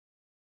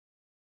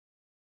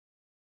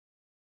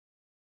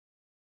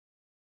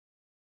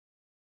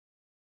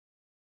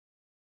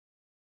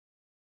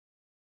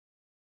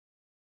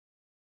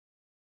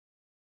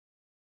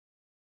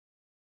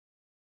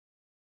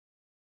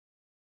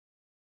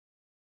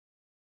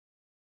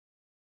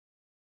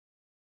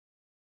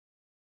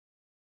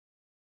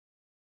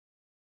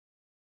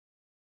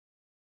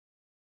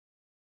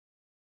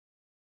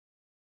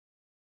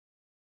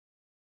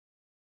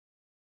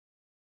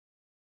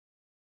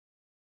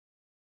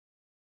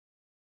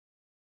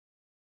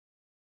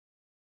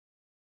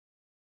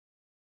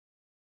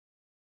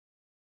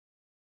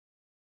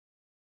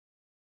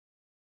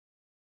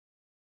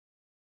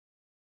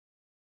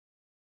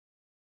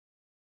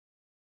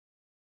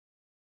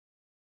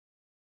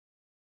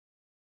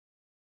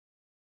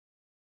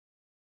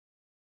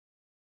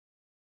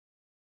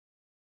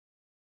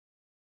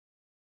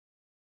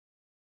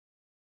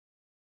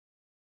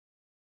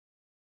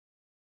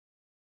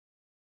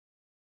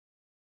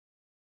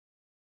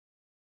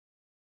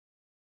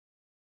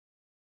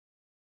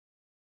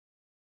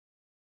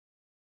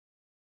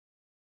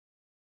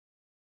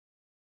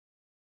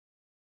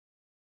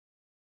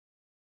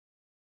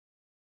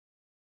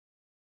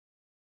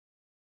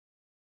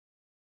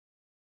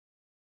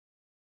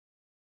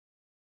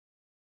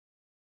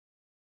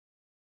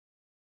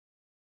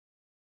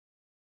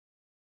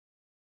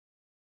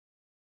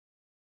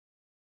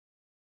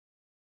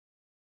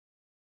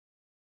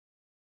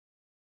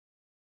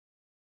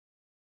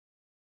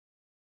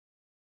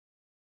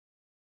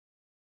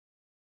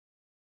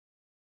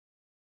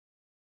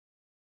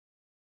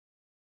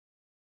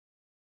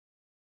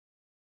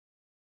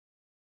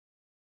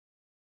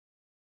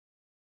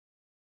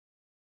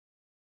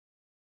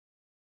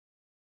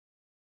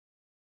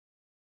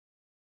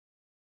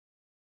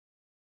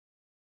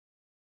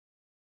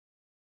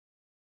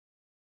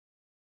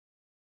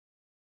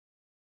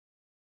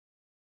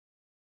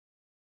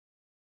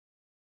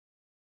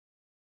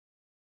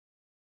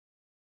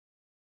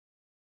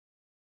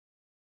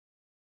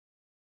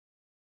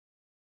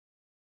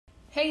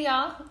Hey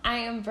y'all, I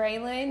am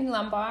Bre'Lynn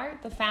Lombard,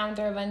 the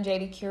founder of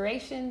Unjaded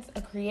Curations,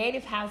 a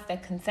creative house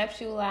that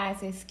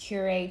conceptualizes,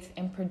 curates,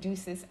 and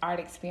produces art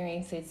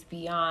experiences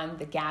beyond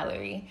the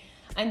gallery.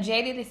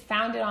 Unjaded is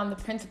founded on the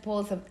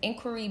principles of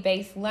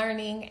inquiry-based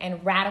learning and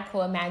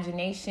radical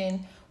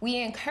imagination. We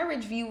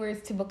encourage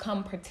viewers to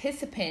become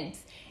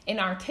participants in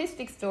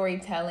artistic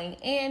storytelling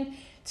and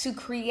to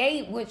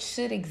create what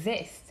should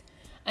exist.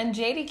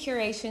 Unjaded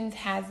Curations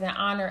has the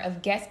honor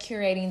of guest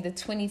curating the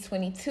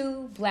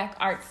 2022 Black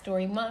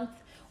Artstory Month.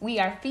 We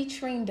are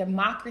featuring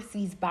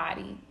Democracy's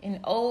Body, an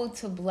ode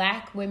to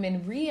Black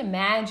women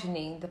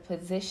reimagining the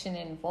position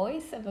and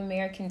voice of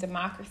American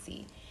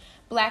democracy.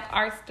 Black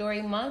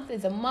Artstory Month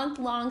is a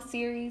month-long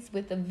series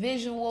with a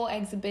visual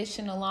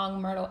exhibition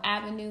along Myrtle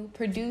Avenue,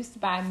 produced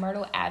by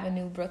Myrtle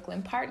Avenue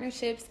Brooklyn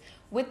Partnerships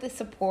with the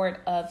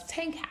support of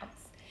Tank House.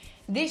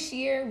 This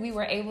year, we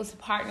were able to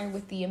partner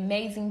with the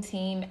amazing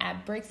team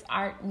at Bricks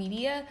Art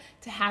Media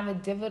to have a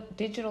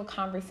digital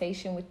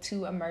conversation with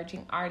two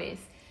emerging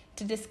artists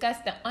to discuss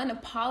the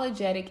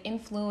unapologetic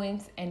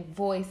influence and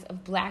voice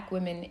of Black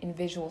women in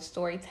visual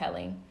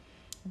storytelling.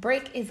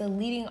 Brick is a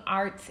leading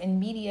arts and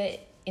media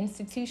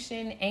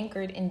institution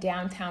anchored in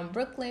downtown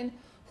Brooklyn,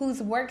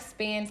 whose work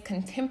spans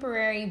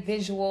contemporary,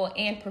 visual,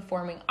 and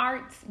performing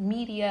arts,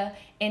 media,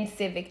 and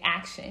civic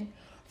action.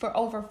 For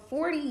over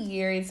 40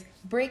 years,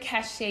 Brick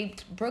has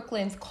shaped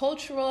Brooklyn's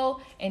cultural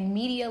and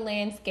media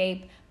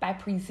landscape by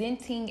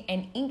presenting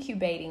and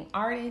incubating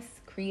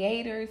artists,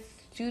 creators,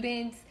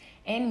 students,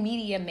 and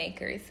media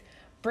makers.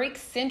 Brick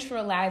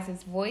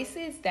centralizes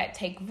voices that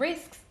take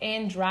risks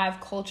and drive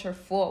culture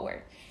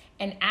forward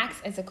and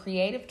acts as a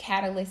creative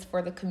catalyst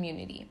for the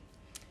community.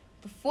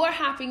 Before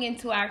hopping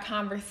into our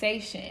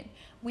conversation,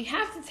 we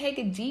have to take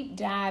a deep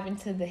dive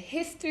into the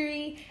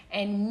history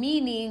and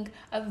meaning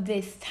of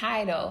this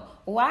title.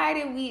 Why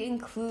did we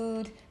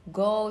include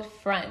gold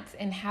fronts,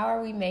 and how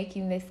are we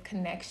making this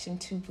connection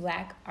to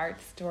Black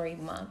Artstory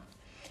Month?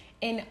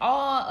 In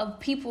all of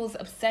people's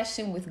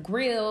obsession with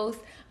grillz,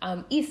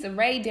 Issa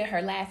Rae did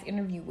her last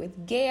interview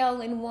with Gail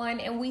in one,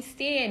 and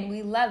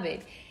we love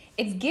it.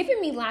 It's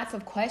given me lots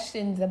of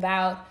questions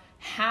about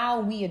how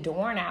we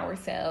adorn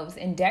ourselves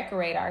and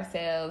decorate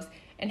ourselves,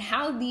 and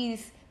how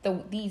these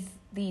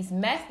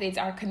methods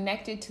are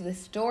connected to the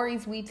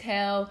stories we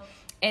tell.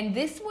 And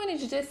this one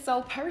is just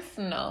so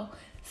personal.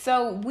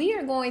 So we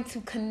are going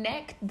to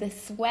connect the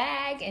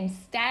swag and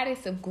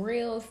status of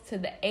grillz to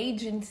the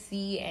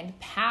agency and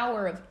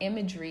power of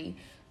imagery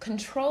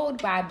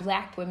controlled by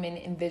Black women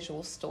in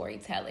visual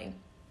storytelling.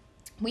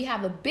 We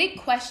have a big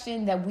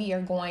question that we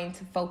are going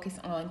to focus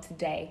on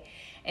today.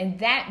 And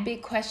that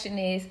big question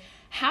is,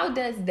 how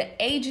does the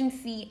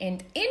agency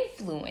and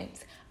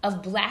influence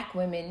of Black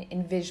women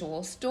in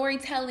visual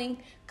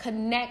storytelling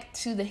connect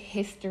to the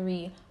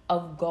history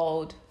of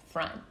gold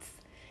fronts?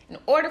 In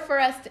order for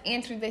us to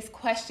answer this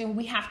question,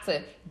 we have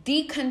to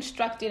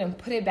deconstruct it and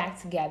put it back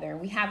together.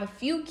 And we have a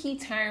few key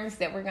terms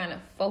that we're going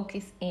to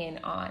focus in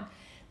on.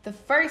 The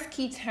first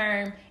key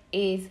term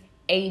is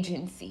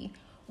agency.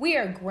 We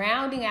are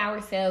grounding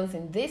ourselves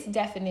in this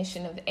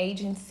definition of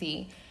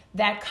agency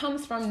that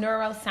comes from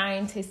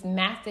neuroscientist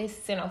Mathis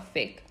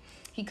Sinofik.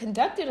 He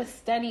conducted a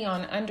study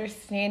on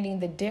understanding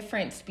the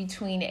difference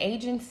between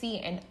agency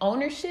and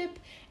ownership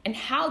and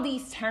how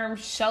these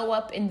terms show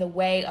up in the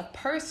way a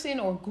person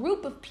or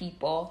group of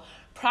people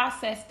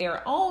process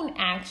their own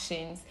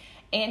actions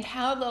and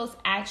how those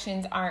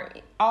actions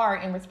are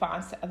in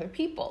response to other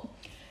people.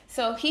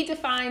 So he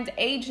defines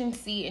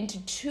agency into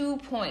 2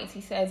 points.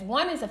 He says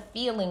one is a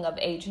feeling of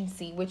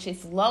agency, which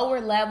is lower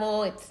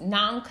level, it's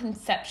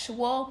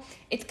non-conceptual.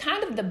 It's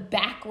kind of the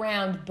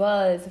background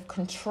buzz of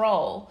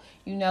control,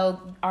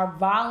 our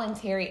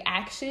voluntary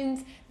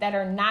actions that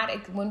are not,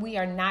 when we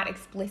are not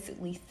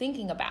explicitly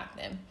thinking about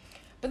them.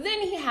 But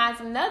then he has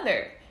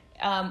another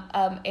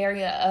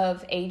area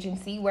of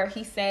agency where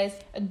he says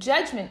a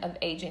judgment of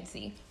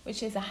agency,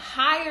 which is a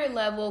higher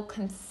level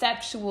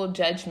conceptual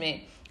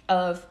judgment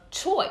of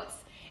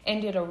choice,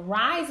 and it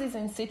arises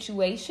in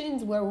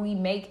situations where we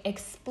make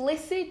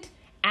explicit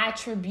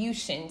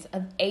attributions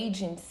of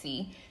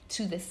agency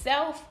to the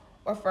self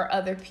or for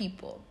other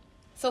people.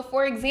 So,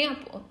 for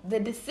example, the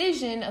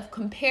decision of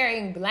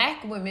comparing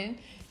Black women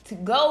to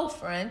gold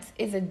fronts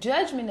is a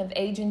judgment of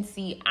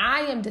agency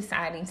I am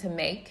deciding to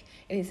make.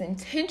 It is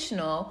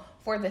intentional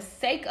for the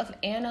sake of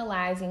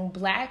analyzing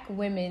Black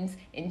women's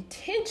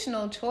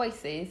intentional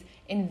choices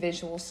in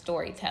visual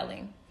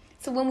storytelling.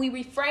 So when we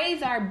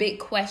rephrase our big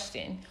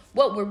question,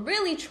 what we're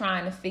really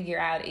trying to figure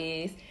out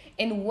is,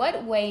 in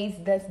what ways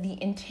does the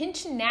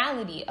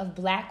intentionality of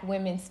Black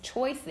women's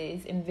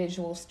choices in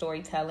visual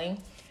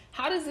storytelling,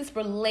 how does this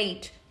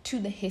relate to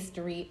the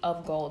history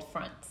of gold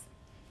fronts?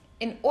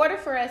 In order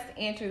for us to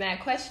answer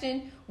that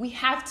question, we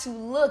have to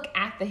look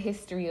at the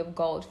history of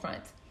gold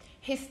fronts.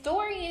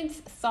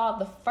 Historians saw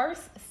the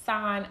first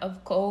sign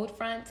of gold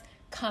fronts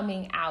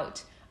coming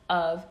out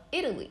of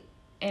Italy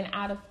and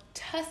out of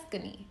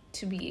Tuscany,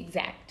 to be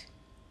exact.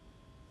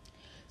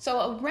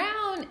 So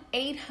around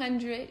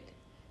 800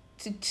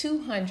 to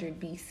 200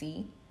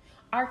 BC,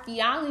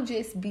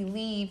 archaeologists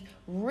believe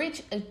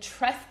rich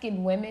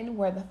Etruscan women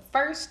were the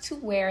first to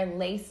wear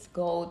laced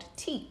gold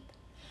teeth.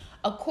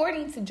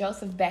 According to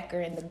Joseph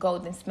Becker in The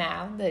Golden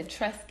Smile, The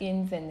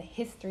Etruscans and the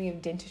History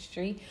of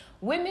Dentistry,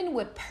 women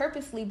would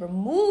purposely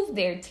remove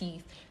their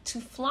teeth to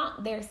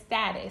flaunt their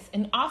status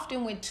and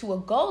often went to a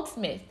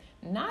goldsmith,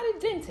 not a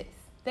dentist.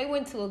 They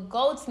went to a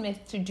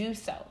goldsmith to do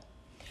so.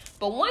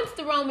 But once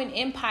the Roman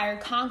Empire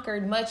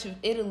conquered much of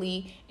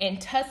Italy,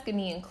 and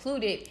Tuscany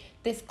included,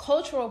 this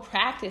cultural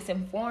practice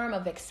and form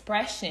of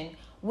expression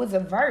was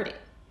averted.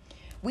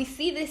 We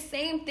see this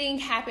same thing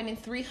happen in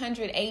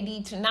 300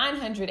 AD to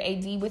 900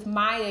 AD with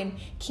Mayan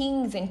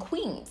kings and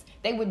queens.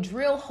 They would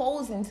drill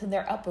holes into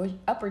their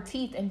upper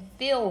teeth and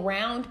fill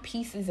round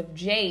pieces of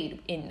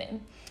jade in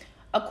them.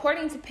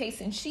 According to Pace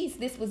and Sheets,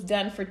 this was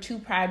done for two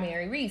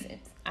primary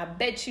reasons. I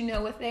bet you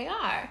know what they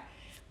are.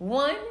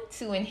 One,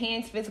 to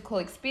enhance physical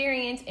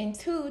experience, and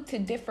two, to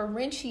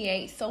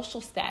differentiate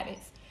social status.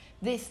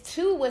 This,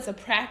 too, was a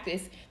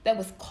practice that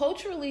was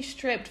culturally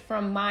stripped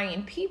from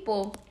Mayan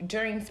people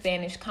during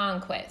Spanish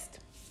conquest.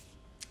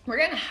 We're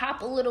going to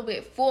hop a little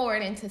bit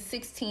forward into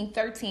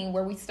 1613,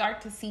 where we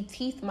start to see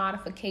teeth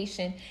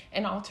modification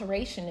and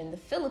alteration in the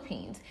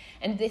Philippines.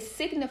 And this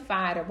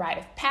signified a rite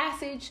of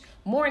passage,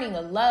 mourning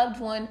a loved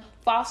one,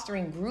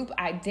 fostering group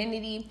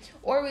identity,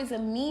 or was a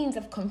means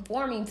of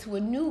conforming to a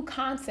new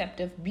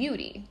concept of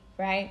beauty,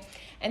 right?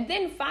 And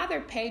then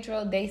Father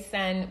Pedro de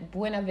San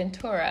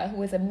Buenaventura, who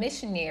was a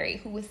missionary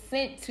who was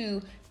sent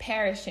to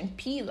parish in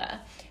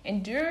Pila.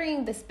 And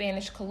during the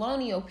Spanish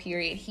colonial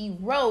period, he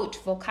wrote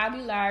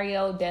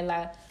Vocabulario de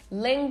la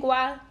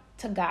Lengua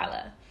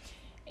Tagala.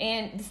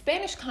 And the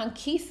Spanish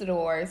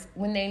conquistadors,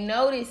 when they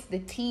noticed the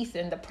teeth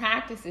and the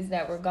practices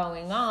that were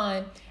going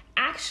on,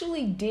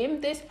 actually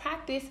deemed this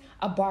practice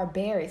a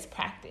barbarous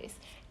practice.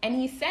 And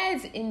he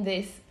says in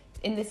this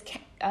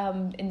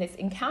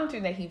encounter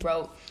that he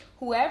wrote,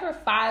 "Whoever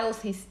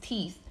files his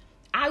teeth,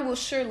 I will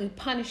surely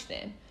punish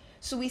them."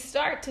 So we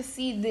start to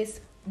see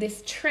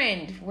this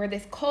trend where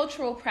this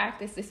cultural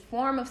practice, this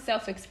form of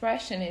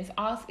self-expression is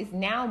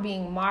now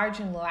being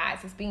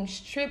marginalized. It's being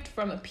stripped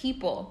from a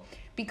people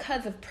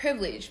because of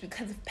privilege,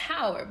 because of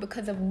power,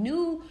 because of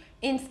new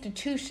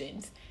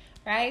institutions,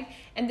 right?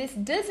 And this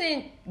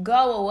doesn't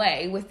go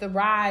away with the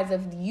rise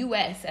of the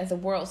U.S. as a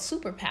world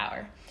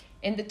superpower.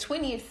 In the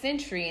 20th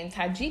century in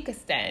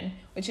Tajikistan,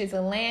 which is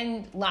a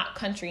landlocked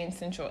country in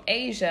Central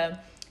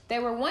Asia, they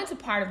were once a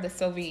part of the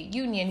Soviet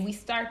Union. We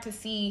start to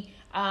see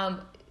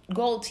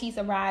gold teeth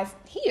arise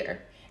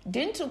here.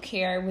 Dental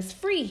care was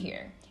free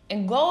here,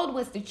 and gold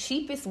was the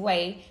cheapest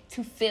way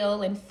to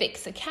fill and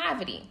fix a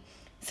cavity.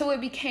 So it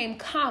became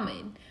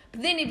common,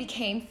 but then it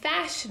became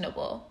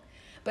fashionable.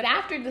 But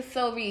after the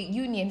Soviet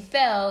Union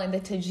fell and the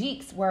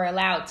Tajiks were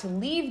allowed to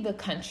leave the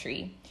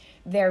country,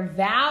 their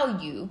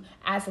value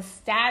as a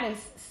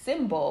status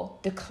symbol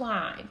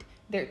declined.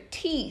 Their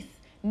teeth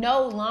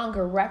no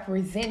longer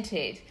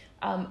represented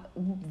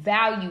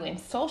value and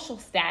social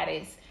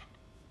status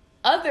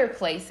other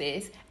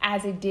places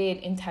as it did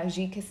in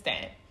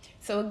Tajikistan.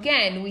 So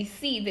again, we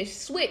see this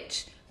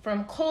switch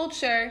from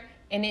culture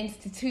and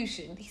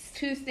institution. These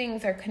two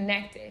things are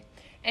connected.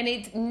 And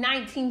it's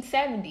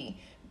 1970.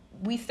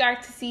 We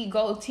start to see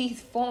gold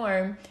teeth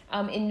form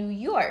in New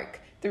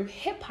York through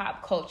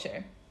hip-hop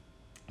culture.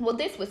 Well,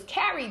 this was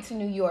carried to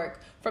New York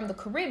from the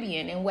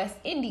Caribbean and West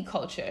Indian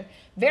culture.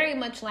 Very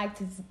much like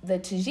the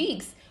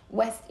Tajiks,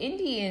 West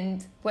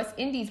Indies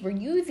were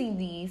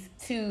using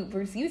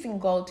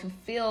gold to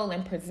fill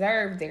and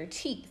preserve their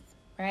teeth,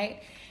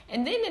 right?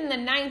 And then in the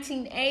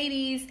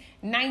 1980s,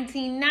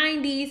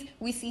 1990s,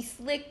 we see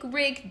Slick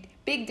Rick,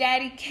 Big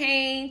Daddy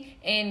Kane,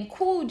 and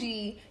Kool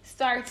G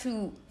start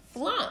to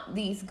flaunt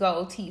these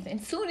gold teeth,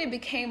 and soon it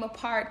became a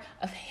part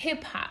of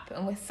hip-hop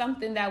and was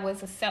something that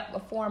was a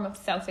form of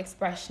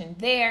self-expression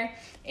there.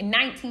 In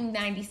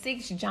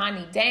 1996,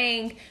 Johnny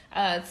Dang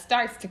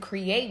starts to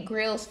create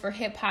grillz for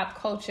hip-hop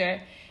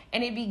culture,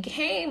 and it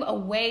became a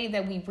way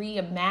that we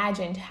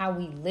reimagined how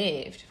we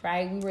lived,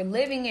 right? We were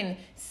living in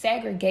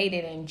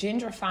segregated and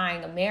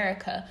gentrifying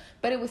America,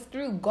 but it was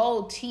through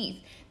gold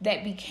teeth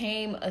that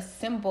became a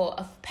symbol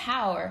of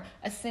power,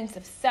 a sense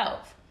of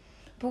self.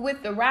 But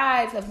with the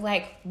rise of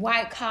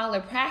white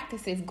collar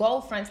practices,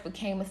 gold fronts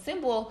became a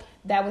symbol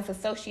that was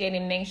associated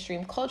in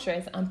mainstream culture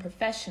as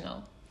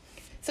unprofessional.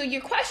 So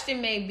your question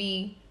may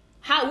be,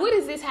 what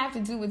does this have to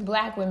do with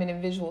Black women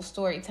in visual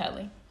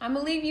storytelling? I'm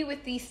going to leave you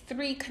with these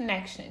three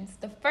connections.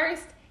 The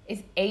first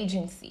is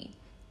agency.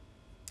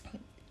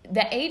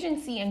 The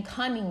agency and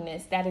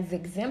cunningness that is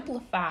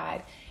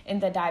exemplified in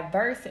the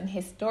diverse and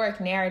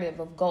historic narrative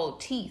of gold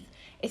teeth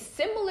is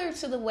similar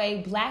to the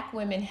way Black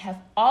women have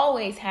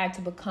always had to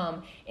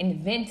become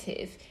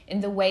inventive in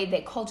the way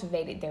they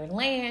cultivated their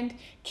land,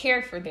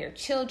 cared for their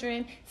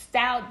children,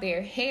 styled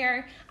their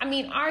hair. I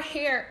mean, our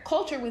hair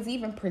culture was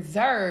even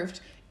preserved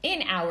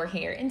in our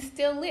hair and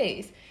still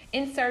is,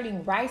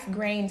 inserting rice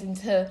grains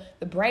into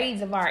the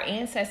braids of our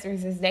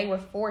ancestors as they were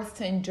forced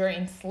to endure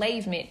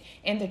enslavement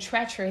and the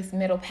treacherous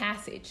Middle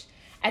Passage.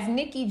 As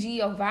Nikki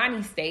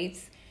Giovanni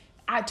states,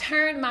 I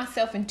turned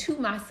myself into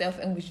myself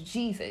and was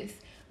Jesus.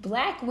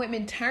 Black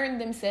women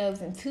turned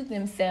themselves into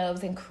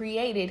themselves and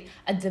created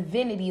a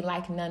divinity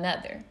like none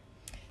other.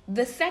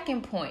 The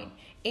second point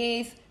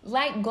is,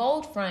 like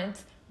gold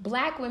fronts,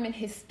 black women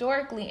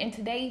historically and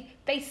today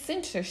face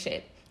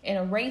censorship in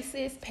a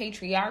racist,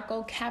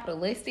 patriarchal,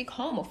 capitalistic,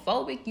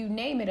 homophobic, you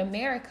name it,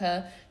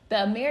 America.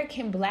 The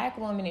American black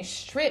woman is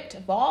stripped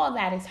of all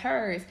that is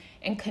hers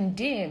and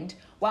condemned,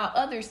 while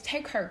others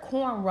take her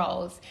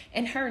cornrows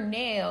and her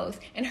nails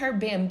and her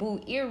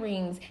bamboo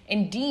earrings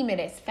and deem it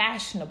as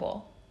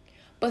fashionable.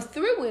 But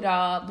through it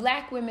all,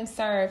 black women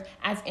serve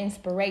as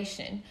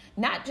inspiration,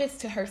 not just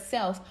to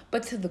herself,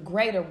 but to the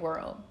greater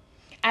world.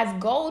 As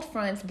gold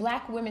fronts,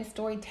 black women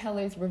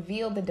storytellers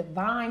reveal the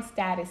divine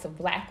status of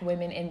black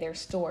women in their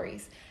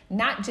stories,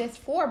 not just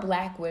for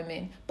black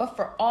women, but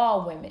for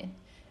all women.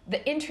 The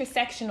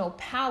intersectional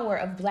power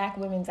of black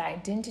women's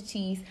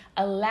identities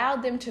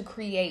allowed them to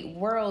create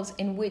worlds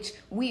in which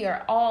we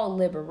are all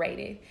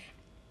liberated.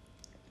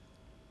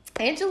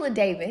 Angela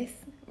Davis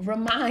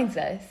reminds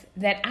us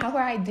that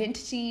our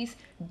identities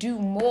do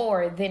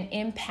more than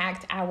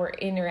impact our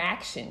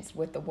interactions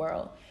with the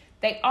world.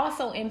 They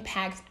also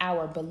impact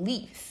our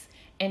beliefs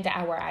and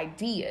our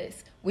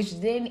ideas, which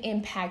then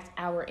impact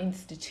our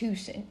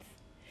institutions.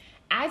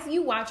 As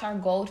you watch our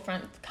Gold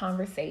Front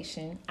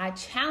conversation, I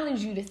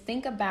challenge you to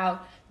think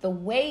about the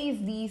ways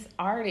these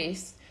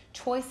artists'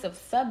 choice of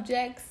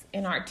subjects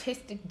and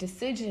artistic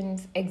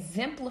decisions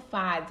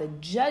exemplify the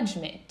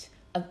judgment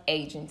of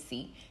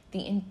agency, the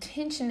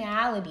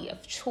intentionality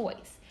of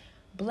choice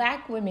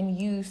black women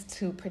use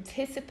to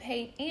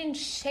participate and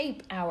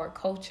shape our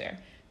culture,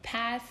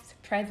 past,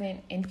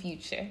 present, and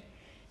future.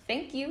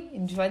 Thank you.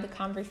 Enjoy the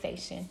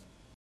conversation.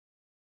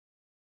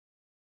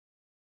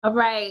 All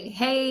right.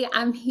 Hey,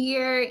 I'm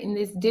here in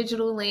this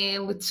digital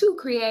land with two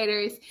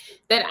creators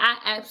that I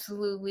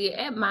absolutely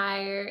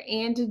admire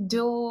and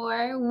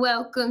adore.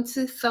 Welcome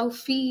to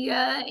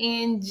Sophia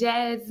and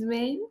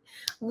Jasmine.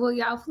 Will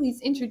y'all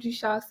please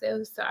introduce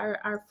yourselves to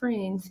our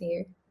friends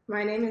here?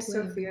 My name is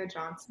Sophia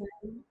Johnson,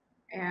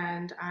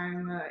 and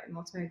I'm a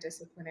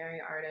multidisciplinary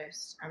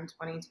artist. I'm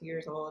 22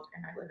 years old,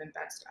 and I live in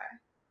Bed-Stuy.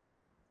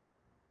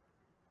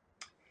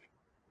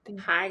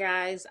 Hi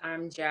guys,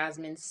 I'm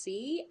Jasmine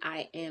C.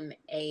 I am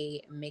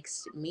a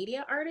mixed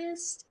media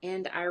artist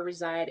and I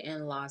reside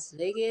in Las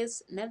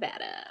Vegas,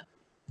 Nevada.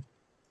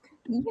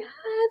 Yes,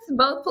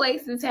 both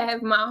places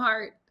have my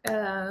heart.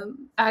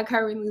 I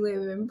currently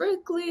live in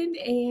Brooklyn,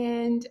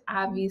 and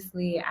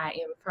obviously I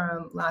am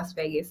from Las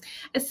Vegas.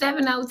 A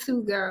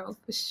 702 girl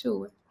for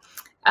sure.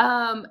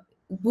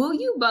 Will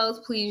you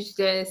both please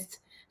just,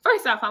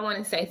 first off, I want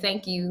to say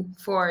thank you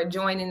for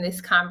joining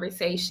this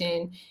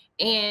conversation.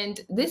 And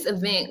this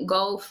event,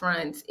 Gold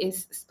Fronts,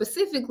 is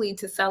specifically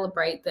to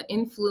celebrate the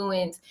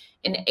influence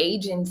and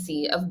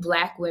agency of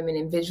Black women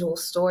in visual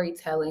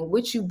storytelling,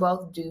 which you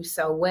both do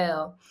so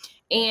well.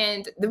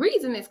 And the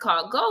reason it's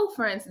called Gold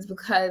Fronts is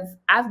because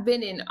I've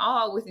been in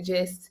awe with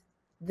just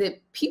the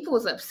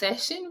people's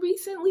obsession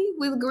recently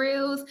with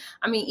grillz.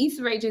 I mean,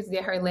 Issa Rae just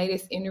did her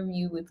latest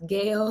interview with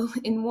Gail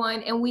in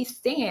one, and we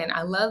stand.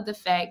 I love the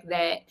fact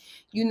that,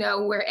 you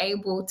know, we're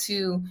able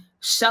to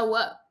show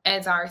up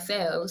as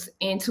ourselves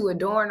and to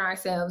adorn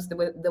ourselves the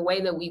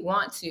way that we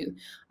want to.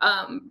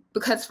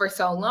 Because for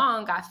so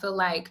long, I feel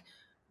like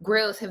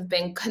grillz have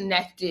been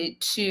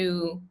connected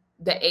to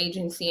the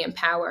agency and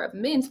power of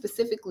men,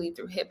 specifically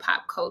through hip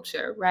hop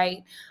culture,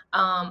 right?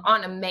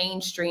 On a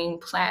mainstream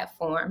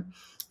platform.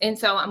 And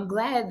so I'm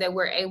glad that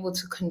we're able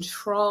to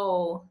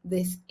control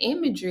this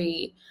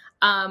imagery.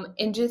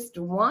 And just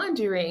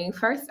wondering,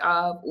 first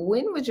off,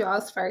 when was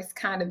y'all's first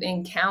kind of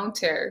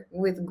encounter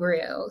with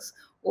grillz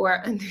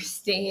or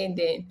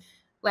understanding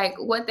like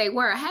what they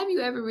were? Have you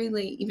ever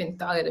really even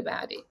thought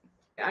about it?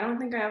 I don't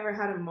think I ever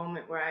had a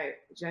moment where I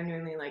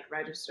genuinely like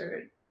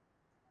registered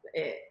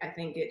it. I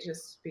think it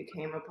just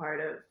became a part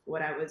of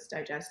what I was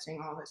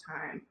digesting all the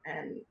time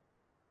and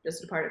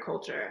just a part of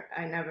culture.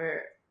 I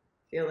never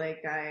feel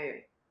like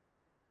I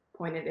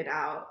pointed it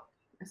out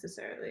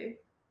necessarily.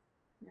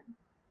 Yeah.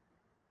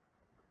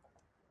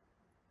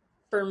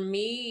 For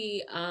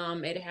me,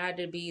 it had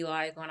to be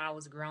like when I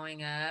was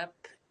growing up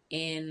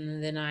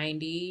in the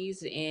 90s,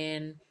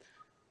 and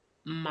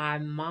my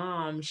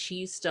mom, she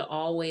used to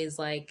always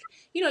like,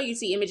 you know, you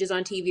see images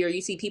on TV or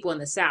you see people in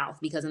the South,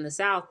 because in the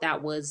South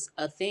that was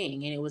a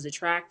thing and it was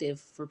attractive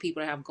for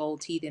people to have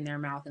gold teeth in their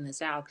mouth in the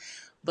South.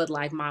 But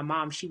like my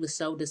mom, she was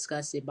so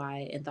disgusted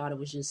by it and thought it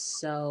was just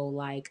so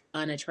like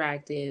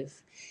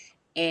unattractive.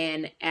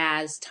 And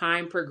as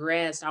time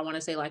progressed, I want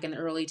to say like in the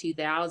early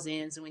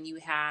 2000s, when you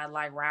had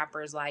like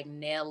rappers like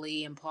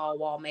Nelly and Paul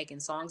Wall making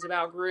songs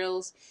about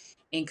grills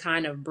and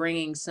kind of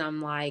bringing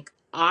some like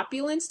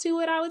opulence to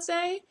it, I would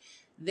say,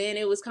 then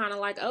it was kind of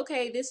like,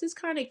 okay, this is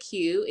kind of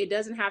cute. It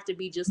doesn't have to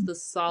be just the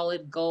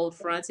solid gold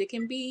fronts. It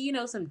can be, you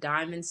know, some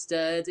diamond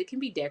studs. It can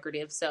be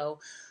decorative. So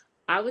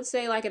I would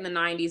say like in the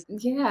 90s.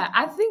 Yeah,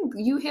 I think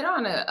you hit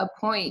on a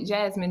point,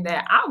 Jasmine,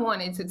 that I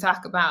wanted to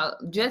talk about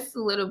just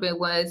a little bit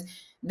was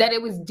that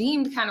it was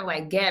deemed kind of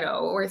like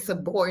ghetto or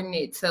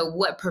subordinate to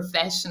what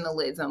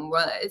professionalism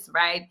was,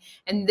 right?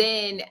 And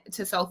then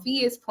to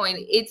Sophia's point,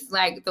 it's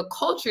like the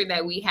culture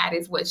that we had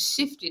is what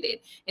shifted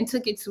it and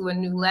took it to a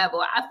new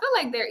level. I feel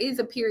like there is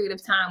a period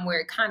of time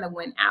where it kind of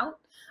went out.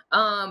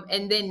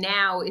 And then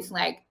now it's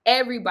like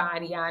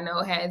everybody I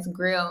know has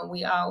grill, and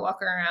we all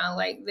walk around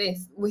like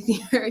this with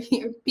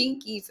your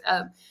pinkies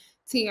up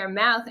to your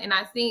mouth. And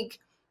I think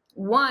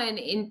one,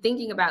 in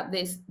thinking about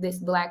this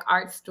Black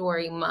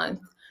Artstory month,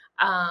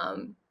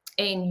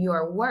 in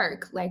your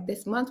work, like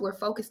this month we're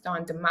focused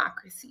on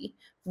democracy,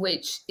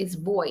 which is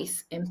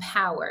voice and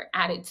power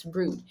at its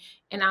root.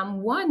 And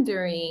I'm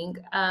wondering,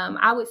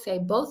 I would say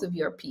both of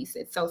your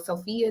pieces, so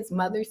Sophia's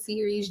Mother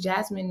series,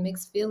 Jasmine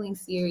Mixed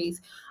Feelings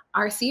series,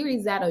 are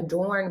series that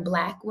adorn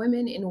Black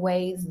women in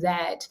ways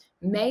that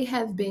may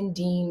have been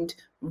deemed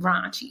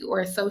raunchy or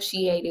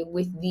associated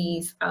with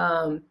these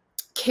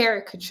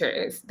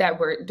caricatures that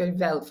were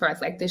developed for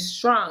us, like the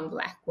strong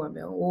Black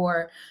woman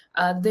or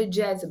the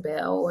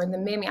Jezebel or the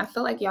Mimi. I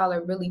feel like y'all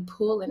are really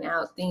pulling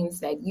out things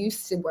that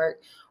used to work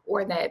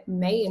or that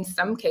may in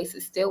some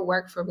cases still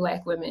work for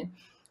Black women.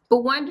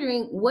 But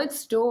wondering, what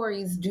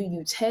stories do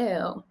you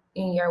tell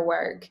in your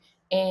work,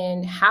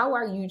 and how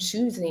are you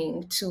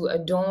choosing to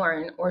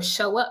adorn or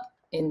show up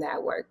in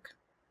that work?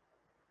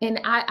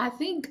 And I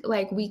think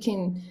like we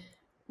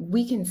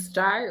can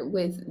start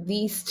with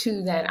these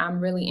two that I'm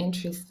really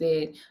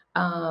interested.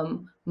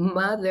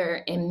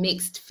 Mother and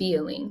Mixed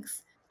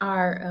Feelings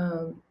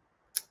are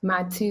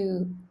my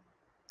two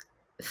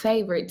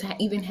favorite to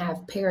even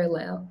have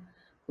parallel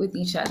with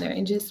each other,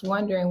 and just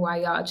wondering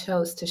why y'all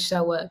chose to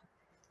show up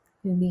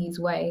in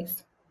these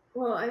ways.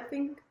 Well, I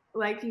think,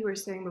 like you were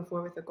saying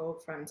before with the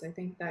gold fronts, I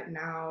think that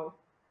now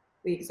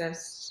we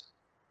exist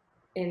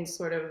in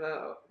sort of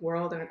a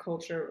world and a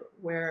culture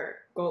where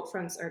gold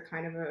fronts are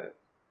kind of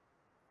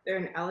they're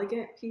an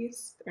elegant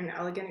piece, they're an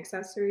elegant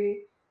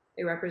accessory.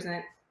 They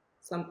represent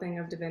something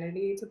of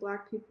divinity to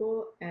Black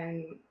people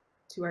and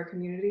to our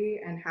community,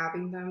 and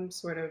having them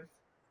sort of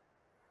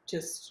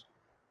just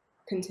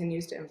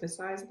continues to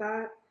emphasize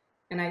that.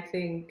 And I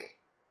think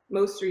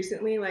most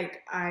recently,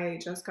 like I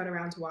just got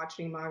around to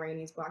watching Ma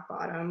Rainey's Black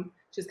Bottom,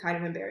 which is kind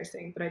of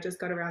embarrassing, but I just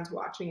got around to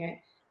watching it,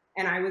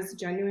 and I was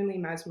genuinely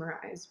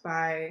mesmerized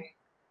by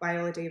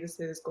Viola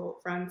Davis's gold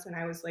fronts. And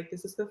I was like,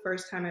 this is the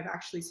first time I've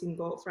actually seen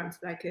gold fronts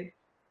that I could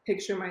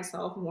picture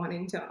myself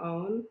wanting to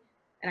own.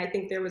 And I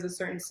think there was a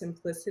certain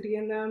simplicity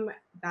in them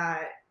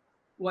that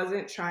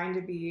wasn't trying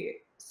to be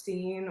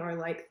seen or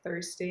like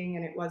thirsting,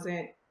 and it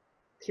wasn't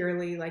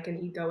purely like an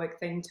egoic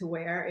thing to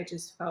wear. It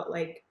just felt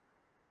like,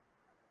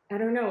 I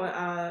don't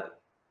know,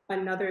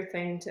 another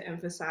thing to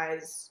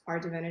emphasize our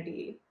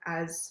divinity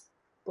as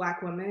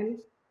Black women.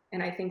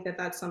 And I think that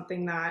that's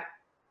something that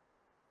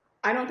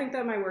I don't think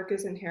that my work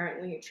is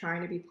inherently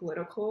trying to be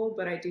political,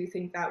 but I do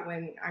think that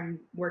when I'm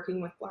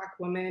working with Black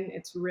women,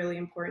 it's really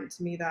important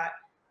to me that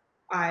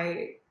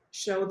I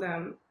show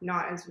them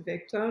not as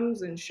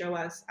victims and show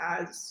us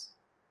as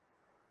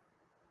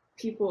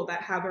people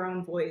that have our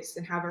own voice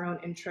and have our own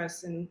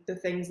interests and the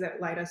things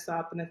that light us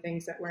up and the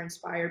things that we're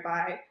inspired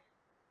by.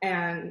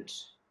 And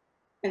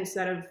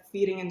instead of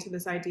feeding into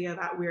this idea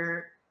that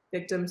we're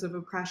victims of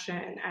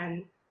oppression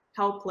and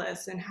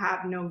helpless and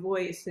have no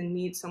voice and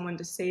need someone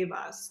to save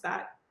us,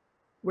 that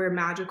we're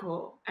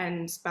magical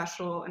and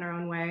special in our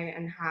own way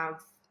and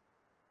have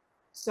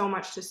so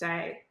much to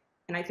say.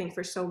 And I think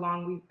for so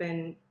long we've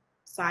been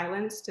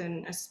silenced,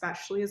 and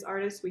especially as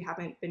artists, we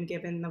haven't been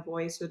given the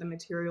voice or the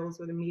materials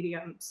or the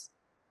mediums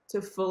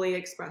to fully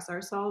express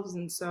ourselves.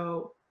 And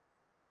so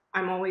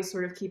I'm always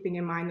sort of keeping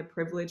in mind the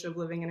privilege of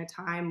living in a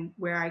time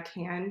where I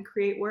can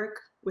create work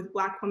with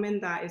Black women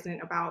that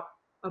isn't about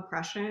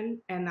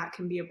oppression and that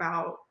can be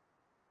about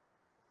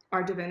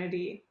our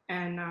divinity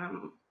and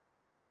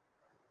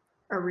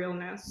our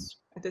realness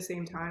at the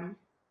same time.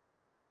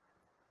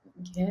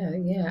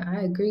 Yeah,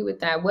 I agree with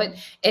that.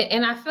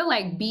 And I feel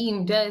like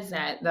Beam does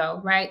that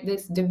though, right?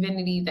 This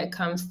divinity that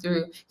comes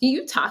through. Can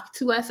you talk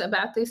to us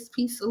about this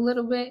piece a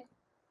little bit?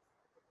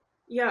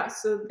 Yeah,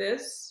 so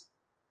this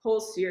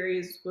whole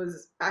series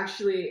was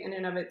actually in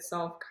and of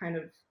itself kind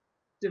of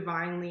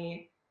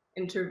divinely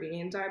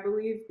intervened, I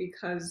believe,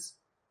 because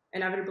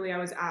inevitably I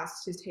was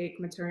asked to take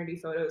maternity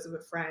photos of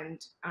a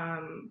friend.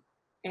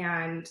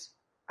 And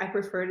I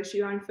prefer to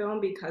shoot on film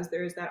because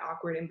there's that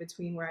awkward in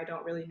between where I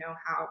don't really know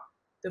how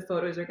the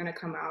photos are going to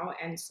come out.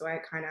 And so I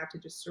kind of have to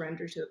just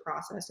surrender to the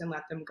process and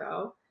let them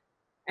go.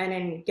 And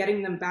in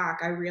getting them back,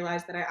 I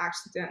realized that I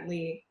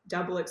accidentally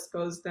double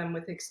exposed them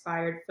with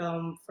expired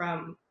film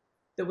from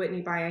the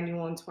Whitney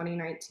Biennial in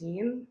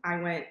 2019. I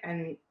went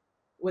and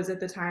was at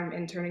the time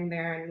interning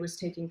there and was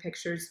taking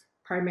pictures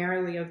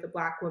primarily of the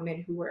Black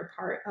women who were a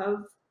part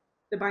of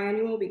the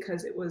biennial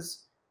because it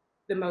was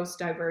the most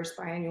diverse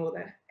biennial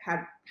that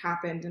had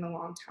happened in a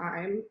long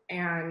time.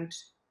 And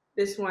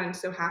this one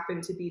so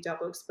happened to be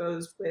double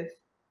exposed with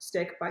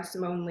Stick by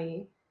Simone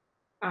Lee.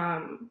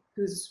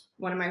 who's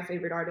one of my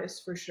favorite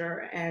artists for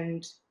sure.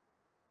 And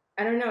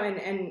I don't know,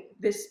 and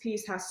this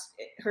piece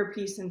her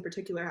piece in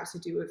particular has to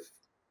do with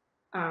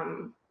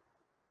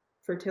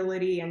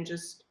fertility, and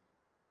just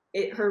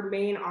her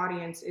main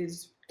audience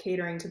is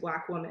catering to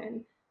Black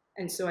women.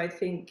 And so I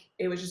think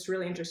it was just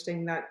really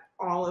interesting that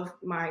all of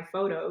my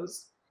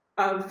photos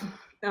of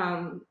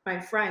my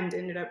friend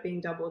ended up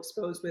being double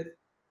exposed with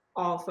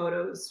all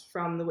photos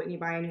from the Whitney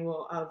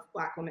Biennial of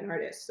Black women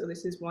artists. So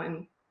this is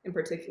one in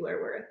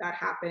particular where that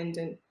happened,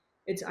 and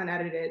it's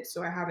unedited,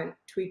 so I haven't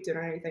tweaked it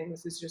or anything.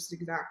 This is just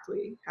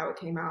exactly how it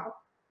came out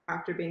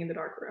after being in the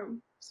dark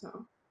room.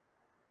 So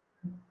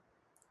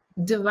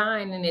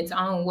divine in its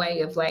own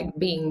way of like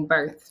being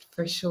birthed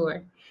for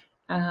sure.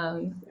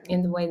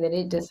 In the way that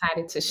it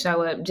decided to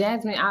show up.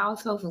 Jasmine, I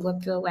also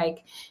feel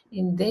like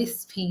in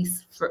this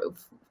piece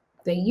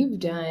that you've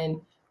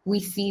done, we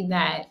see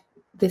that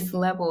this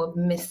level of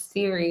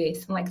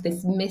mysterious, like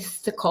this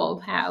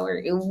mystical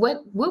power.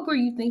 What were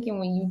you thinking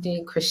when you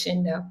did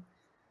Crescendo?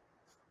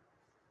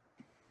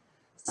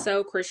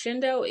 So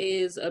Crescendo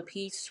is a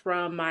piece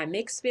from my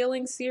Mixed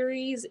Feelings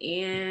series,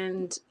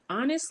 and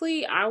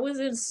honestly, I was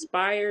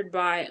inspired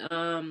by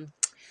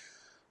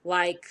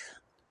like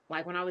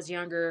when I was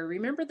younger,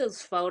 remember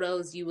those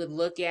photos you would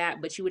look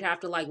at, but you would have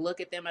to like look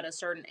at them at a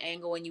certain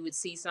angle and you would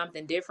see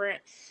something different.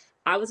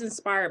 I was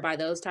inspired by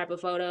those type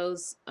of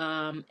photos.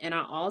 And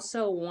I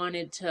also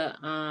wanted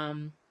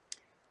to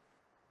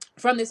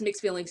from this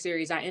Mixed Feelings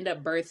series, I end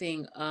up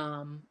birthing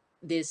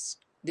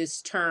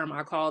this term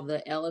I call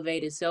the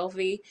elevated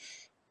selfie.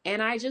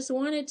 And I just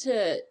wanted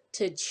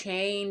to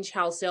change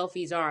how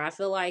selfies are. I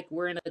feel like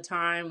we're in a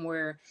time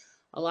where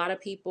a lot of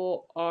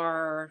people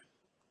are,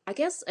 I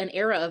guess, an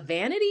era of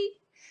vanity.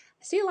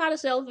 I see a lot of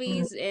Mm.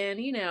 selfies and,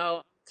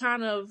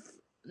 kind of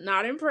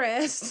not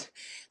impressed.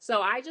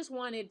 So I just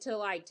wanted to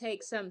like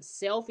take some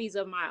selfies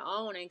of my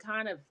own and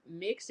kind of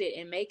mix it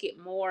and make it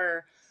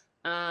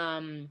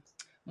um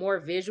more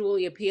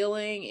visually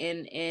appealing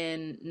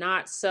and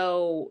not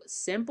so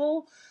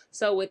simple.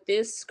 So with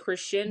this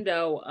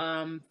Crescendo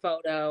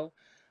photo,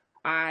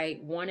 I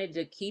wanted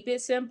to keep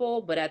it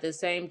simple, but at the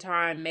same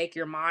time, make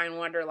your mind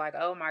wonder, like,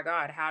 oh my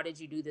God, how did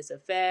you do this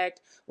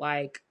effect?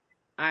 Like,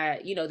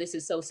 this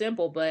is so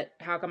simple, but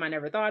how come I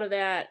never thought of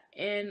that?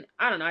 And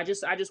I don't know. I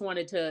just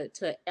wanted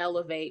to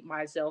elevate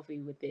my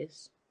selfie with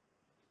this.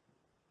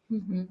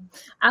 Mm-hmm.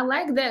 I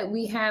like that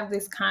we have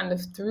this kind of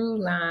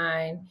through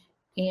line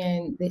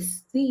and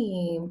this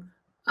theme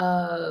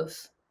of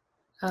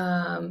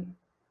um,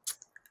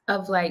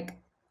 of like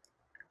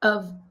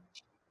of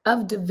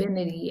of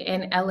divinity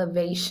and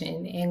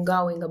elevation and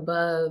going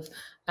above,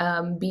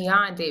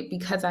 beyond it,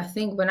 because I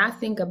think when I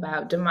think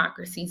about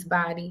democracy's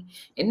body,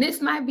 and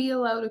this might be a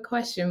loaded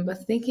question,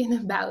 but thinking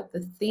about the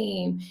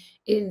theme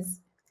is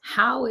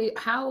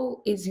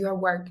how is your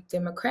work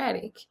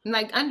democratic,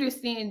 like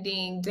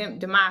understanding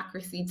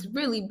democracy to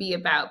really be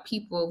about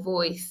people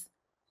voice,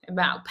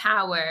 about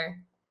power.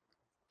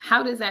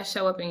 How does that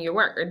show up in your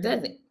work, or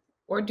does it,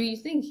 or do you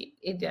think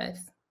it does?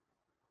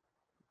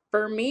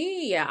 For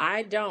me, yeah,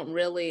 I don't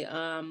really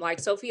like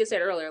Sophia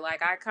said earlier,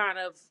 like I kind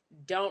of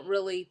don't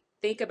really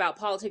think about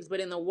politics, but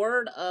in the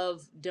word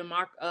of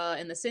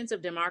in the sense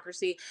of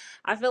democracy,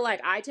 I feel like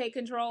I take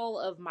control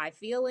of my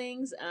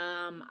feelings.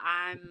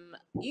 I'm,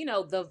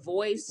 the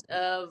voice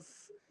of,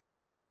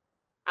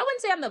 I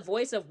wouldn't say I'm the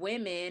voice of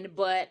women,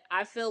 but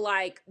I feel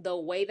like the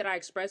way that I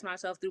express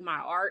myself through my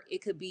art,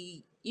 it could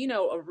be,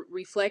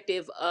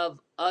 reflective of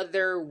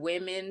other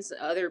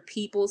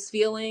people's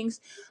feelings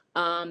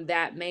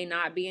that may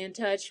not be in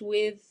touch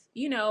with,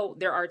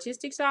 their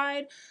artistic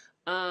side.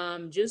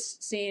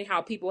 Just seeing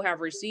how people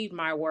have received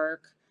my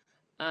work.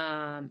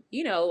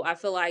 I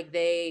feel like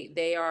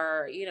they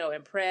are,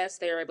 impressed,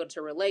 they're able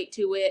to relate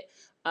to it,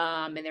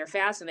 and they're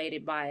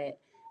fascinated by it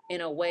in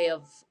a way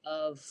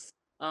of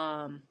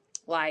um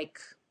like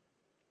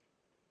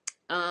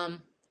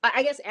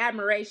I guess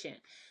admiration.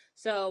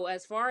 So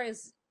as far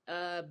as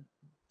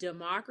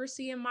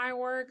democracy in my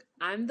work,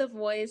 I'm the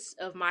voice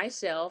of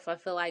myself. I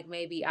feel like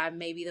maybe I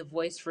may be the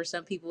voice for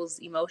some people's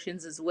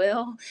emotions as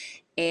well.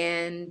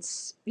 And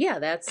yeah,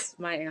 that's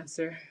my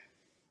answer.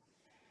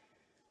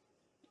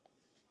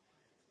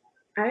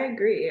 I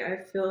agree. I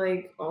feel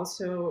like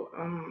also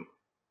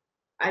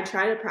I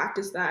try to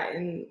practice that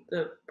in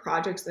the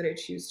projects that I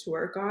choose to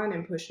work on,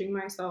 and pushing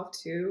myself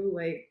too.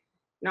 Like,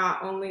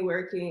 not only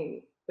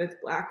working with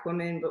Black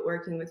women, but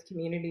working with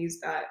communities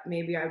that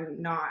maybe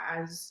I'm not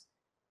as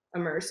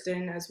immersed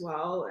in as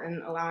well,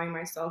 and allowing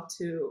myself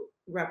to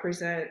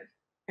represent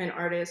an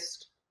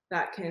artist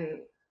that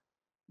can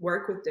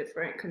work with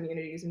different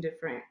communities and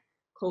different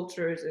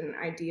cultures and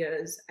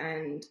ideas,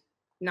 and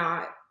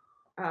not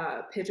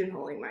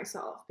pigeonholing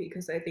myself,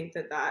 because I think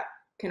that that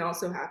can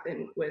also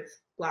happen with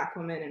Black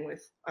women and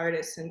with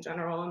artists in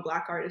general, and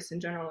Black artists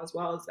in general as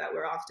well, is that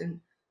we're often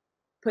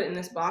put in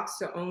this box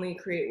to only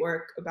create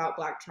work about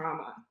Black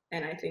trauma.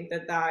 And I think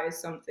that that is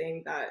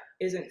something that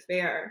isn't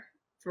fair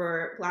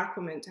for Black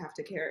women to have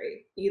to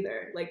carry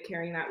either, like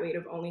carrying that weight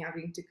of only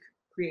having to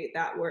create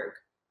that work.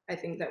 I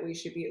think that we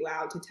should be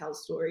allowed to tell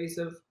stories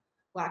of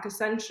Black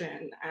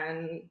ascension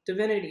and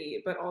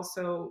divinity, but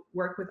also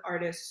work with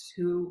artists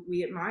who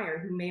we admire,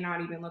 who may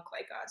not even look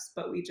like us,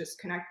 but we just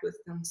connect with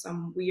them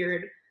some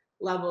weird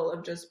level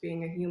of just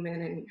being a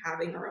human and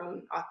having our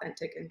own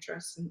authentic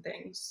interests and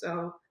things.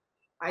 So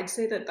I'd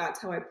say that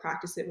that's how I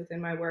practice it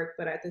within my work,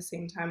 but at the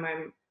same time,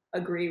 I'm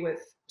agree with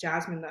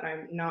Jasmine that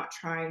I'm not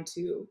trying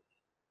to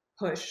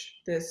push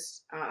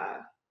this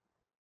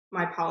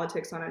my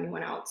politics on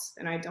anyone else,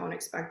 and I don't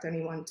expect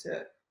anyone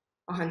to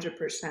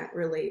 100%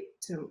 relate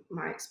to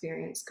my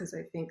experience, because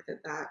I think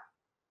that that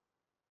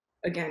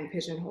again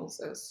pigeonholes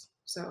us.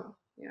 So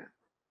yeah.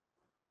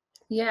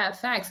 Yeah,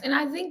 facts. And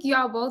I think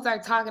y'all both are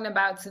talking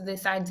about to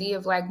this idea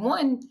of like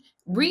one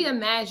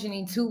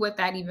reimagining to what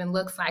that even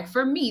looks like.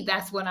 For me,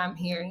 that's what I'm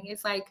hearing.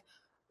 It's like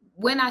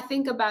when I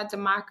think about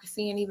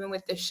democracy and even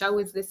with the show,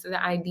 is this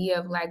the idea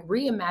of like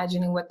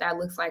reimagining what that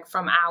looks like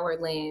from our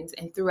lens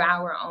and through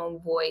our own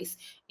voice,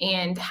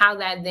 and how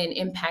that then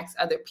impacts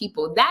other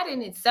people. That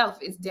in itself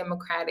is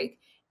democratic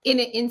in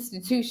an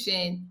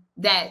institution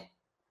that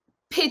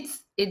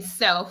pits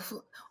itself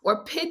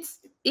or pits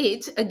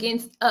it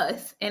against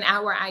us and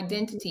our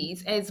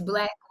identities as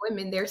Black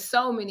women. There's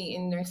so many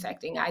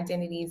intersecting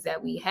identities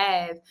that we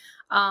have,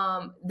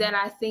 that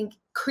I think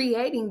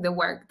creating the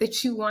work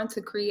that you want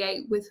to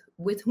create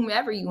with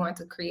whomever you want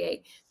to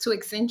create, to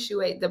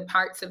accentuate the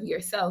parts of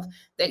yourself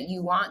that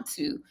you want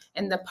to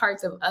and the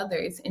parts of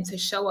others, and to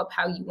show up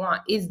how you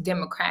want, is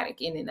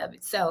democratic in and of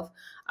itself,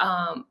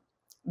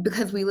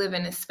 because we live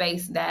in a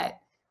space that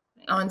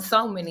on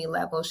so many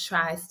levels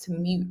tries to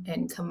mute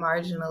and to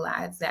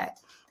marginalize that.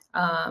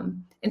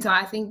 And so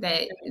I think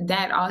that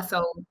that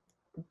also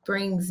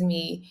brings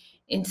me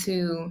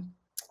into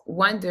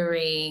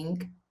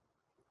wondering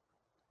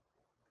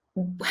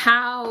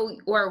how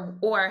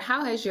or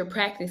how has your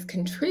practice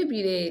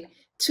contributed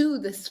to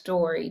the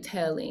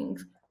storytelling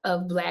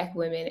of Black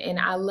women. And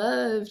I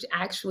loved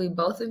actually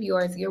both of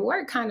yours. Your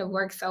work kind of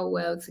works so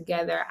well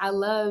together. I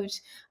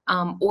loved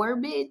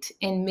Orbit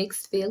and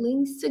Mixed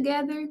Feelings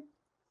together.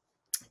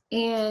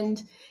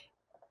 And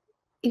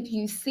if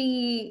you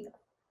see,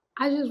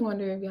 I just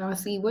wonder if y'all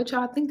see what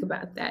y'all think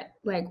about that.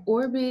 Like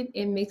Orbit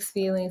and Mixed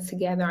Feelings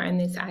together, and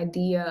this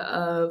idea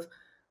of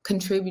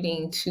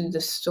contributing to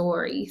the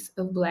stories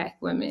of Black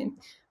women.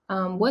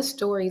 What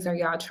stories are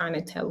y'all trying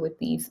to tell with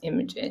these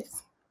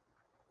images?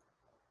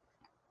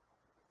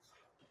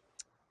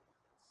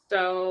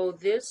 So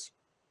this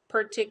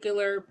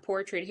particular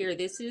portrait here,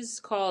 this is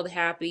called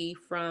Happy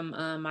from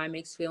my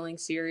Mixed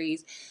Feelings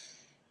series.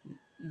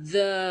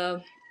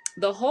 The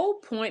whole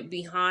point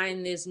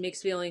behind this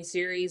Mixed Feelings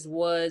series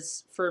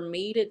was for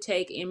me to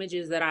take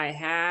images that I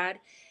had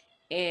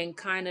and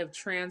kind of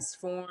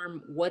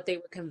transform what they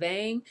were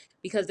conveying,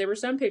 because there were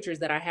some pictures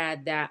that I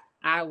had that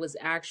I was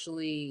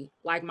actually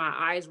like, my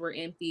eyes were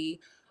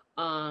empty.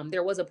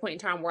 There was a point in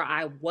time where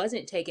I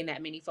wasn't taking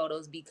that many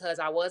photos because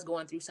I was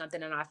going through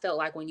something, and I felt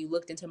like when you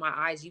looked into my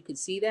eyes, you could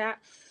see that.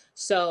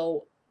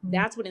 So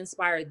that's what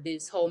inspired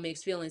this whole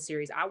Mixed Feelings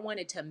series. I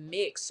wanted to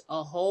mix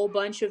a whole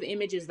bunch of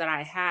images that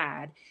I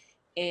had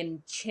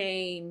and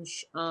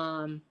change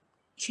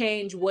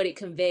what it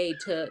conveyed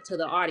to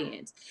the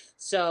audience.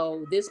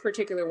 So this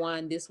particular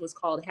one, this was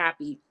called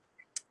Happy.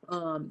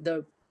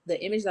 The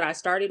image that I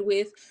started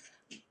with,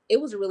 it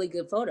was a really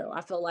good photo.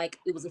 I felt like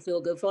it was a feel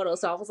good photo.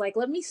 So I was like,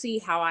 let me see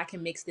how I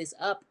can mix this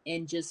up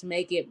and just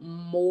make it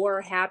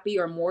more happy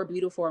or more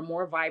beautiful or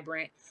more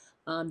vibrant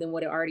than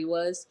what it already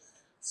was.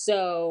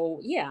 So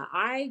yeah,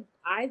 I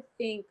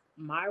think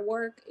my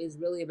work is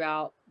really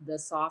about the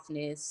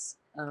softness,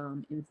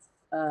 and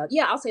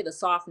yeah, I'll say the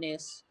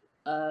softness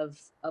of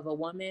a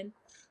woman,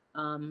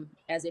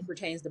 as it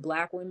pertains to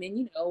Black women.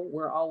 You know,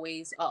 we're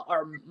always,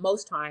 or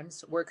most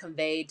times, we're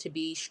conveyed to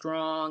be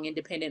strong,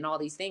 independent, and all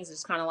these things.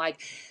 It's kind of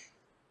like,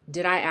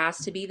 did I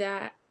ask to be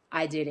that?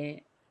 I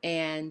didn't.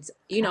 And,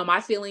 you know,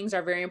 my feelings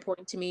are very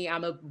important to me.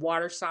 I'm a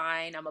water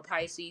sign, I'm a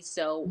Pisces.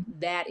 So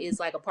that is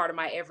like a part of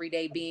my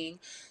everyday being.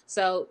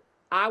 So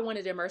I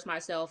wanted to immerse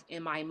myself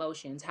in my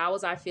emotions. How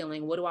was I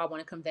feeling? What do I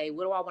want to convey?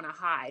 What do I want to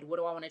hide? What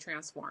do I want to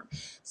transform?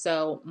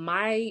 So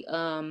my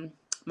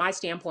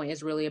standpoint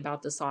is really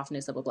about the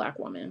softness of a Black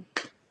woman.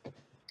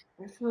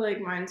 I feel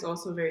like mine's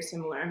also very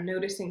similar. I'm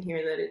noticing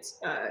here that it's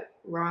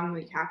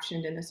wrongly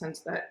captioned in the sense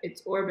that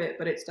it's Orbit,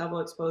 but it's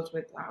double exposed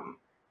with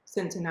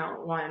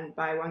Sentinel 1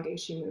 by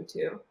Wangechi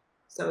Mutu.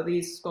 So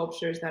these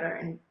sculptures that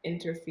are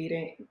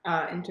interrupting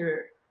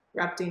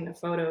the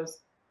photos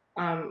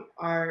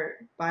are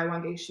by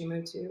Wangechi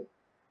Mutu,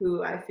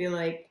 who I feel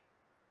like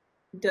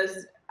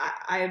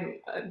I'm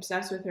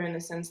obsessed with her in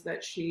the sense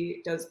that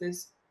she does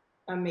this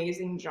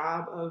amazing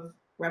job of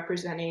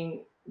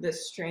representing the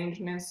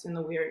strangeness and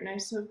the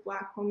weirdness of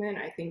Black women.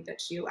 I think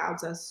that she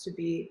allows us to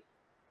be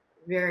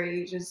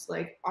very just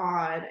like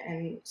odd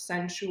and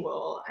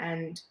sensual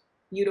and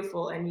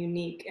beautiful and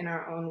unique in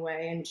our own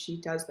way. And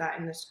she does that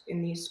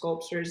in these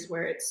sculptures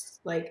where it's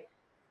like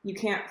you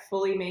can't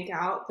fully make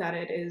out that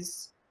it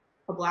is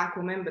a Black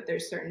woman, but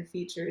there's certain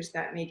features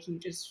that make you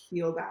just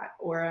feel that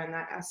aura and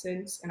that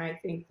essence. And I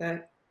think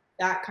that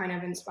that kind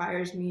of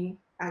inspires me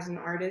as an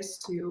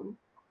artist to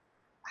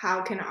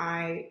how can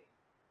I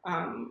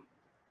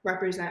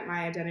represent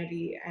my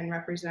identity and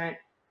represent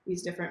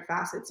these different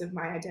facets of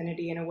my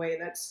identity in a way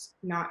that's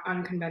not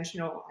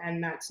unconventional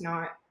and that's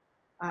not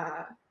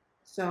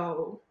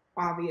so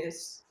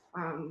obvious.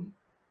 So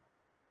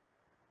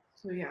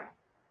yeah.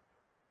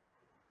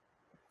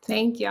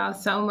 Thank y'all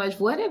so much.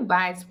 What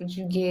advice would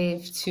you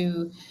give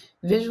to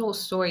visual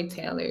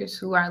storytellers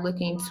who are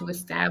looking to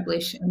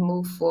establish and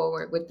move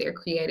forward with their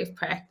creative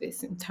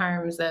practice in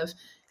terms of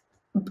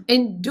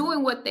and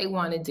doing what they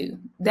want to do?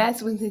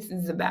 That's what this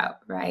is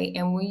about, right?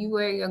 And when you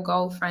wear your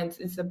gold fronts,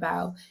 it's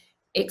about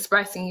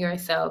expressing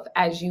yourself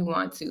as you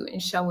want to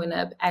and showing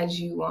up as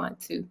you want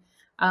to.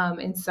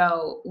 And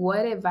so,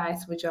 what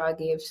advice would y'all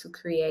give to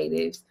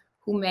creatives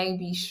who may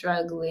be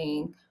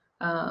struggling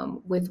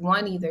with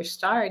one, either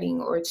starting,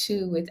 or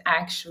two, with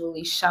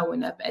actually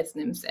showing up as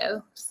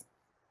themselves?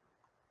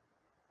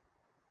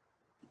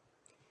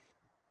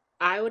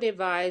 I would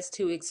advise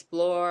to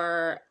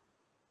explore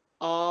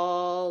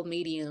all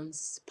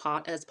mediums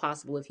as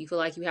possible. If you feel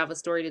like you have a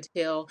story to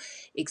tell,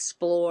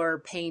 explore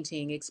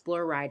painting,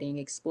 explore writing,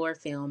 explore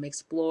film,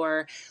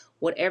 explore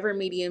whatever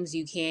mediums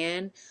you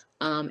can,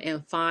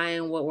 and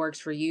find what works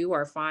for you,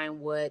 or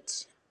find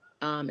what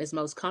is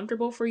most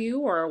comfortable for you,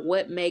 or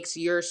what makes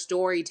your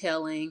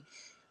storytelling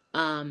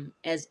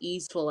as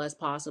easeful as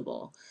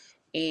possible.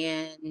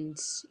 And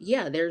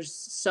yeah, there's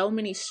so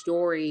many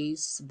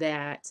stories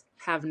that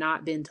have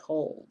not been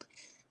told.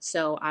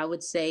 So I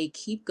would say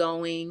keep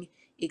going,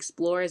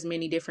 explore as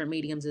many different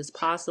mediums as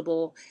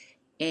possible,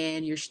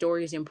 and your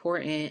story is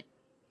important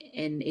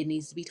and it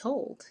needs to be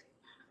told.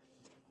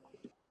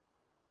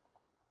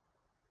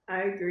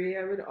 I agree.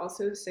 I would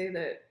also say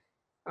that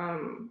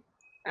um,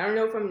 I don't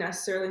know if I'm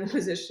necessarily in a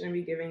position to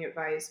be giving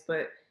advice,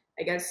 but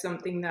I guess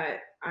something that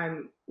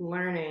I'm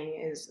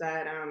learning is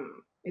that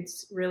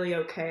it's really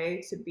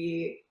okay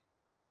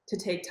to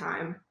take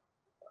time,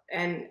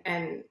 and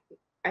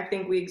I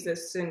think we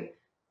exist in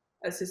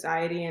a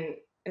society, and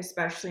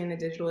especially in the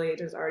digital age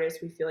as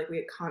artists, we feel like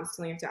we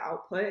constantly have to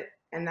output,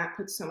 and that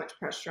puts so much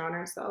pressure on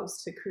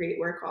ourselves to create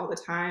work all the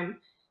time.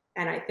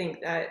 And I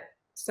think that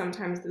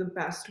sometimes the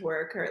best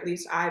work, or at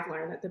least I've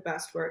learned that the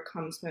best work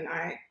comes when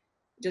I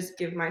just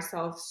give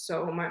myself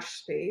so much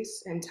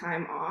space and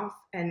time off.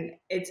 And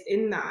it's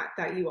in that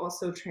you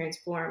also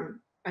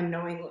transform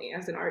unknowingly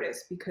as an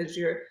artist, because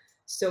you're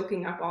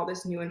soaking up all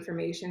this new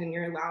information and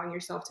you're allowing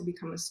yourself to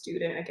become a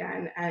student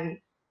again, and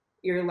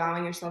you're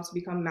allowing yourself to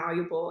become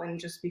malleable and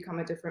just become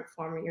a different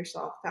form of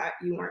yourself that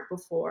you weren't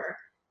before.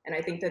 And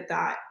I think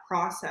that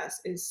process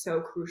is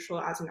so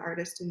crucial as an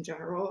artist in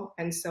general.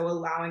 And so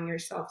allowing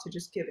yourself to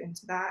just give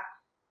into that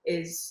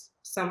is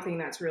something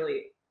that's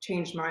really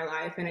changed my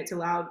life. And it's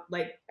allowed,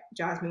 like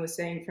Jasmine was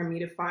saying, for me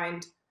to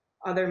find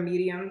other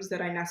mediums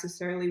that I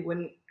necessarily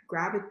wouldn't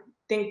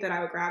think that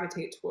I would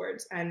gravitate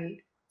towards, and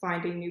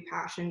finding new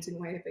passions and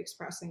way of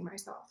expressing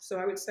myself. So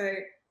I would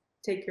say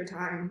take your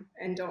time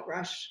and don't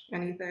rush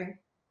anything.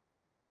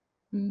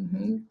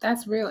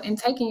 That's real. And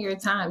taking your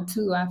time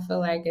too, I feel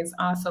like it's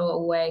also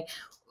a way.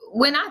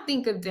 When I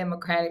think of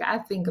democratic, I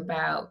think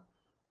about,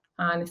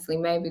 honestly,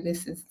 maybe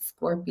this is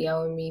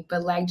Scorpio in me,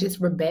 but like just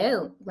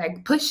rebel,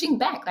 like pushing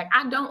back. Like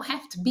I don't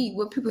have to be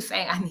what people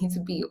say I need to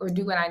be or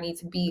do what I need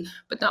to be.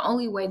 But the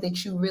only way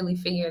that you really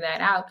figure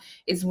that out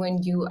is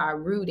when you are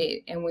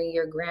rooted and when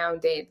you're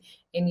grounded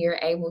and you're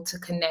able to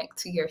connect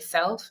to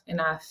yourself.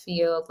 And I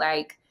feel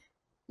like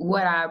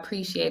what I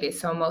appreciated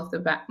so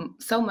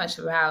much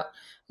about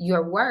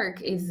your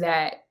work is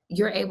that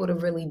you're able to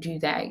really do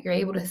that. You're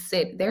able to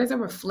sit. There's a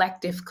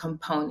reflective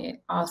component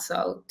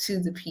also to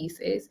the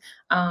pieces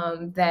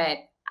that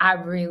I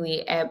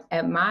really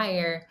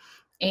admire,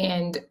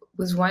 and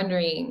was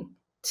wondering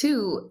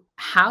too,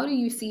 how do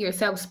you see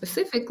yourself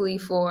specifically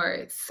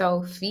for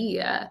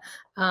Sophia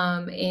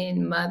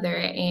in Mother,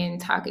 and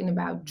talking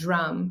about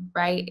drum,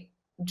 right?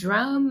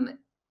 Drum,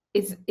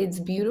 it's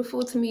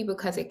beautiful to me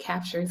because it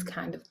captures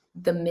kind of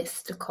the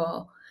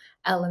mystical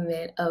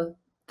element of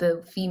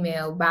the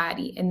female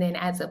body. And then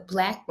as a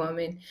Black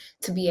woman,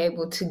 to be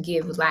able to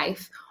give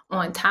life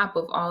on top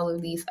of all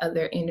of these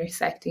other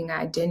intersecting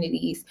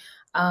identities.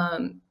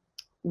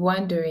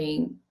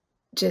 Wondering,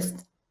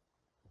 just,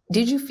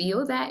 did you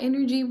feel that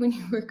energy when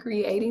you were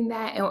creating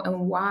that?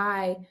 And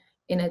why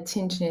an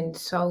attention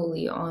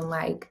solely on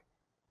like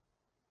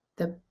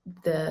the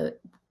the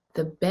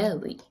the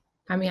belly?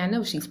 I mean, I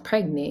know she's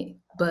pregnant,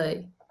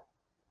 but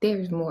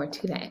there's more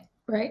to that,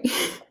 right?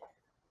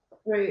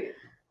 Right.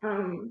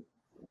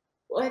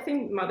 Well, I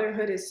think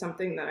motherhood is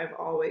something that I've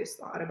always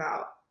thought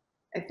about.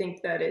 I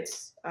think that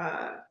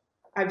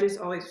I've just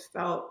always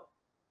felt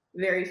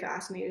very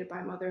fascinated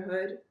by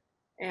motherhood,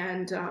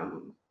 and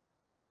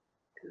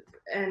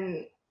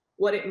and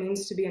what it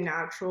means to be a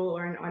natural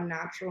or an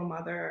unnatural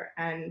mother,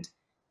 and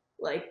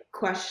like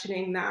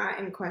questioning that,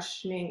 and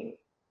questioning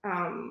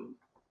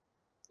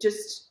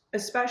just,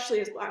 especially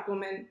as Black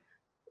women,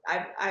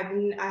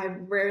 I've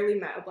rarely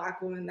met a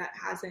Black woman that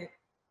hasn't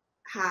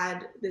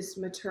had this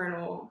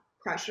maternal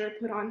pressure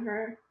put on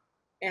her.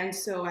 And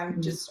so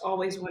I'm just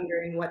always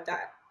wondering what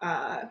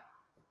that,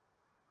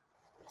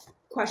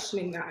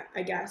 questioning that,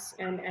 I guess,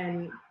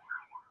 and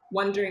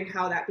wondering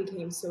how that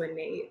became so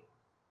innate.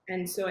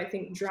 And so I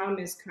think drum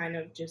is kind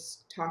of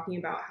just talking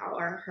about how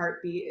our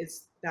heartbeat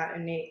is that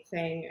innate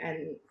thing,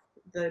 and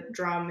the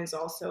drum is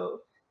also,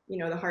 you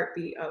know, the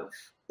heartbeat of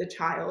the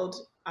child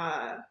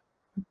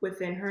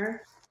within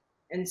her.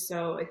 And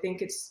so I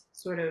think it's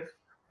sort of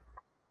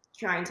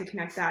trying to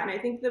connect that. And I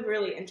think the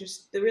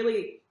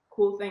really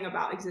cool thing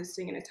about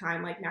existing in a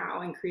time like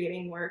now and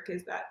creating work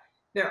is that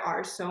there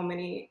are so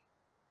many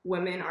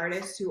women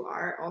artists who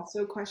are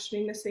also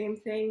questioning the same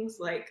things.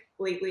 Like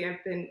lately,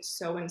 I've been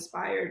so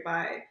inspired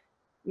by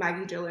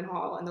Maggie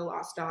Gyllenhaal and The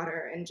Lost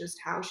Daughter, and just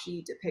how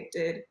she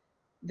depicted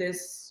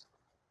this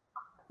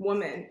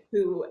woman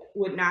who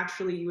would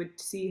naturally, you would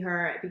see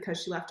her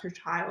because she left her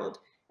child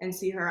and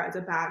see her as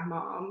a bad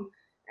mom.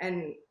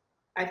 And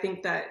I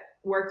think that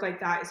work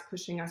like that is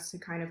pushing us to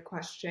kind of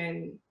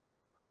question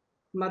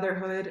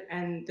motherhood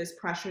and this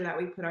pressure that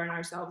we put on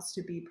ourselves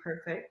to be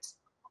perfect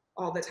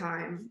all the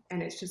time,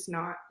 and it's just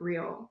not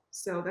real.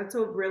 So that's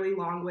a really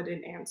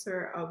long-winded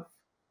answer of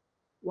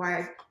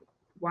why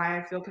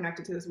I feel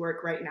connected to this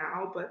work right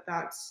now, but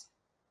that's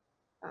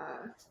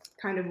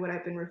kind of what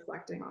I've been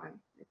reflecting on.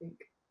 I think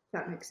if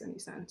that makes any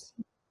sense.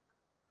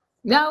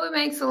 No, it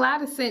makes a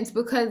lot of sense,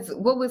 because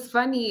what was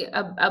funny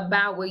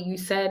about what you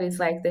said is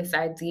like this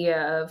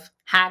idea of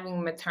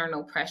having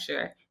maternal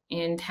pressure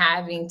and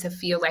having to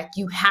feel like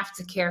you have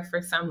to care for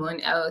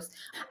someone else.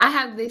 I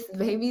have this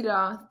baby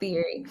doll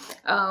theory,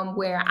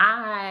 where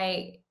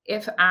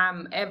if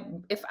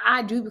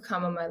I do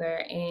become a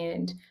mother,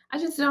 and I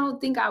just don't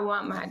think I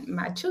want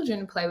my children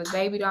to play with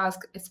baby dolls,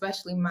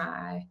 especially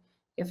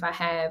if I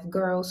have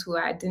girls who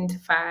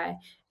identify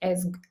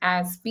as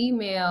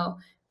female,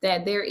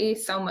 that there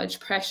is so much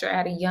pressure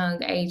at a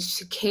young age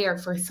to care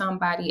for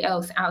somebody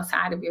else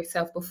outside of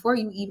yourself before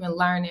you even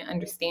learn and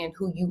understand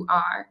who you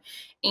are.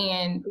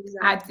 And exactly.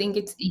 I think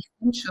it's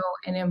essential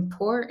and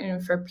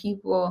important for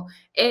people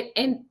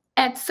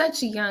at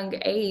such a young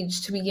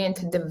age to begin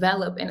to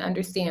develop and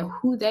understand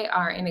who they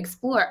are and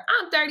explore.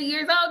 I'm 30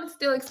 years old and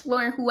still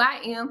exploring who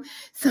I am.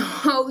 So,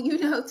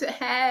 to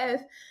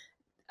have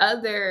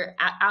other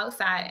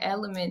outside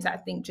elements, I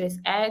think,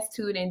 just adds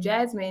to it. And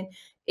Jasmine,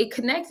 it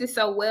connected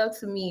so well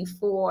to me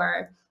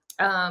for,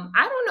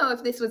 I don't know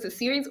if this was a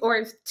series or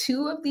if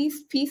two of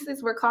these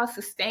pieces were called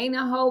Sustain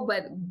a Hoe,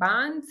 but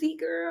Bonzi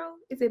Girl.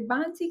 Is it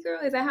Bonzi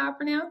Girl? Is that how I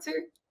pronounce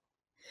her?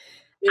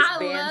 It's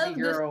Banzi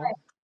Girl.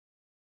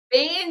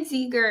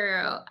 Banzi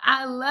Girl.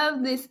 I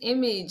love this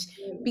image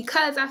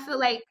because I feel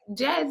like,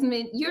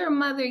 Jasmine, you're a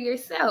mother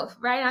yourself,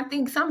 right? I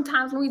think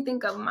sometimes when we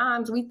think of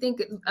moms, we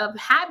think of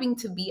having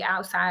to be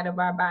outside of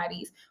our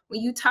bodies. When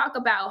you talk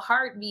about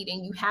heartbeat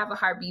and you have a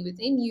heartbeat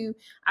within you,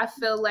 I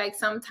feel like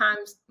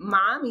sometimes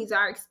mommies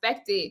are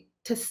expected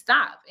to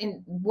stop,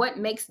 and what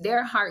makes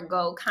their heart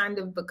go kind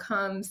of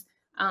becomes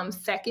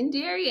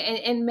secondary,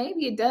 and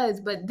maybe it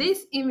does, but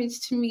this image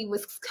to me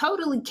was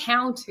totally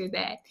counter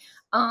that.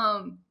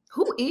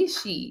 Who is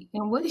she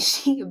and what is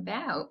she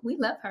about? We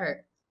love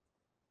her.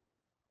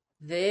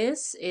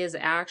 This is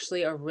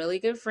actually a really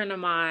good friend of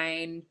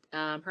mine.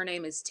 Her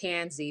name is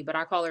Tansy, but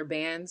I call her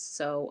Bands,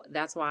 so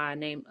that's why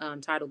I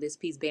titled this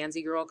piece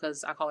Banzi Girl,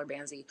 because I call her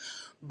Banzi.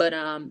 But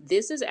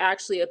this is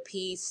actually a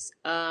piece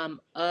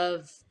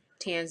of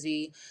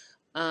Tansy.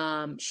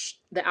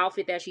 The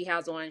outfit that she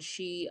has on,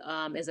 she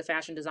is a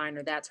fashion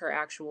designer. That's her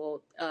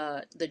actual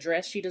the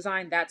dress she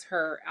designed, that's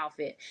her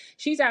outfit.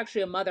 She's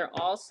actually a mother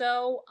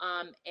also,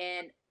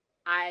 and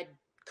I'm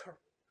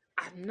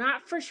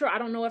not for sure. I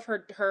don't know if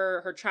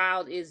her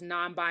child is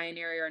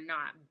non-binary or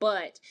not,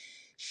 but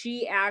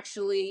she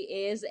actually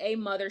is a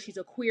mother. She's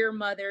a queer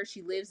mother.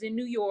 She lives in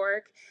New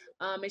York.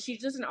 And she's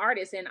just an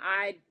artist, and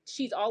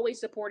she's always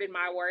supported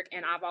my work,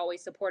 and I've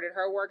always supported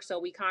her work. So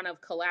we kind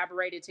of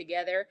collaborated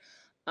together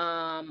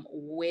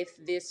with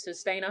this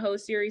Sustain a Hoe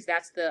series.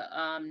 That's the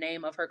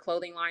name of her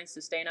clothing line,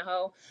 Sustain a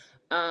Hoe.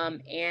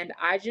 And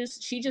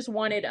she just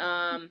wanted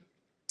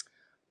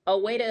a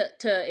way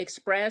to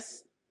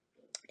express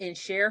and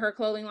share her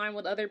clothing line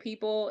with other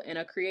people in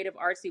a creative,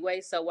 artsy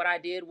way. So what I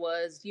did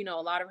was, a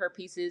lot of her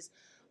pieces,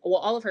 well,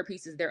 all of her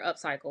pieces, they're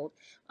upcycled.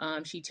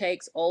 She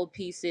takes old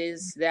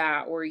pieces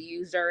that were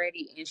used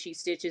already and she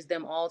stitches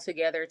them all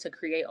together to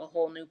create a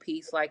whole new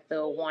piece like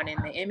the one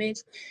in the image.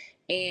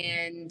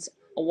 And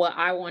what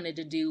I wanted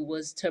to do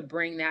was to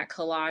bring that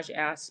collage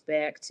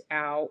aspect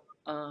out,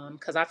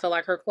 because I feel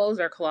like her clothes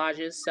are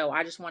collages. So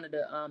I just wanted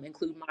to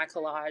include my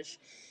collage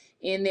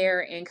in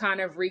there and kind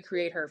of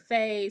recreate her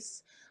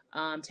face,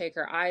 take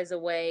her eyes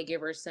away,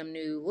 give her some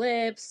new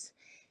lips,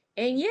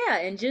 and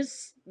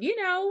just,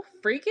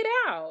 freak it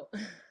out.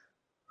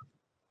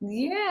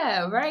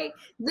 Yeah, right.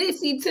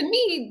 To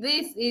me,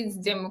 this is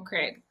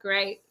democratic,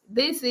 right?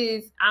 This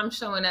is, I'm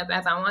showing up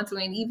as I want to,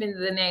 and even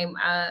the name,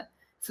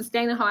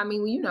 Sustain a Hoe. I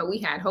mean, we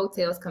had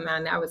hotels come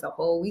out,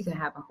 and we could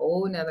have a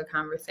whole nother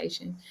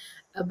conversation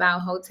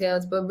about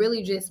hotels, but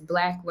really just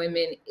Black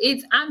women.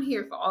 I'm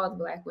here for all the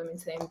Black women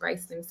to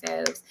embrace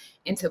themselves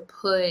and to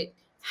put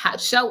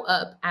show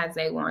up as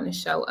they want to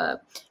show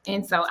up.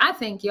 And so I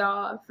thank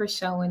y'all for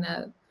showing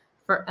up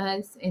for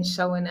us and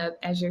showing up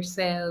as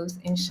yourselves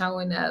and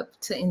showing up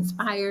to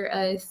inspire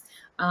us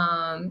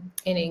and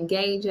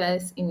engage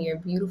us in your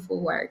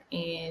beautiful work.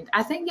 And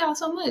I thank y'all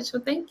so much. So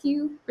thank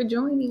you for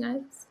joining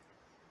us.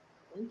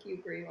 Thank you,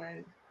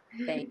 Bre'Lynn.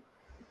 Thank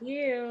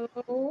you.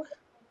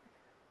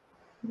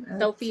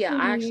 Sophia,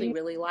 I actually Okay.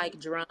 really like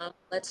drum.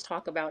 Let's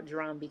talk about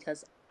drum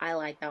because I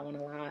like that one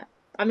a lot.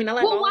 I mean, I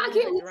like Well, all of why them,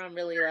 can't but we drum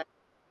really like,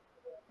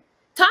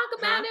 talk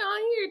about huh? it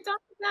on here? Talk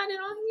about it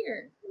on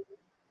here.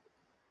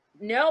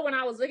 No, when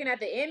I was looking at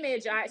the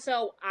image, I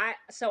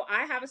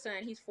have a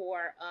son, he's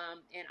 4,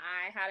 and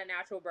I had a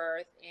natural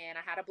birth and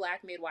I had a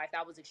Black midwife.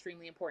 That was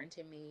extremely important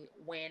to me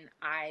when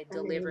I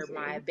delivered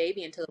my Amazing.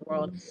 baby into the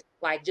world.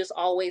 Like just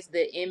always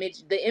the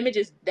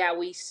images that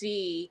we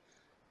see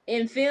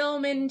in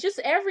film and just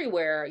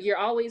everywhere. You're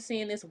always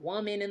seeing this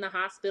woman in the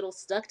hospital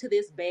stuck to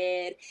this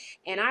bed.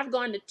 And I've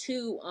gone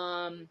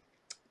to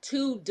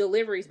two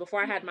deliveries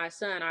before I had my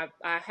son.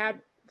 I had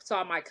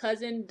saw my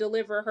cousin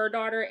deliver her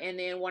daughter, and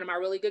then one of my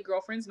really good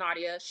girlfriends,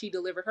 Nadia, she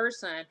delivered her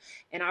son,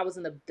 and I was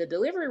in the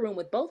delivery room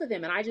with both of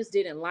them, and I just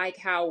didn't like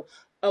how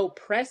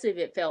oppressive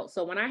it felt.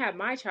 So when I had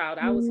my child,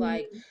 I was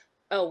like,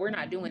 oh, we're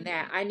not doing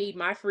that. I need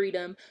my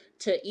freedom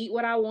to eat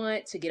what I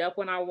want, to get up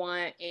when I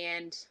want,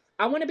 and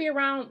I want to be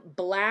around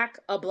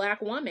a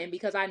black woman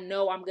because I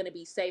know I'm going to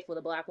be safe with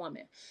a black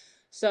woman.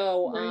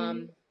 So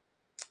Right.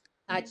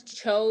 I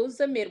chose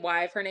a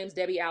midwife. Her name's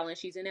Debbie Allen.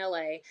 She's in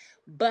LA.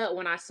 But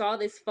when I saw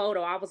this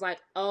photo, I was like,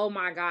 oh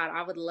my God,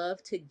 I would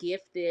love to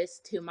gift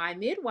this to my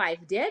midwife,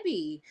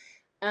 Debbie.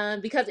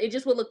 Because it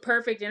just would look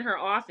perfect in her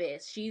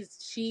office.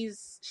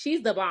 She's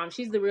the bomb.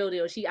 She's the real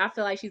deal. I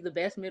feel like she's the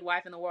best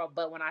midwife in the world.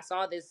 But when I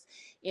saw this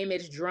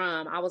image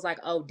drum, I was like,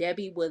 oh,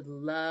 Debbie would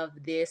love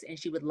this and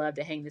she would love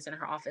to hang this in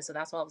her office. So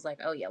that's why I was like,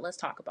 oh yeah, let's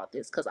talk about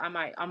this because I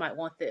might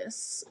want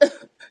this.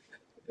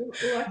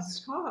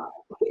 Let's talk.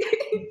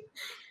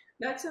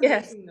 That's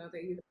Yes. amazing though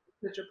that you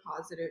had such a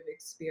positive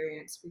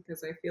experience,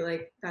 because I feel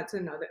like that's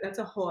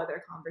a whole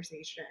other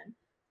conversation.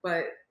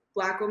 But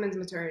Black women's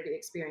maternity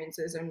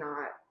experiences are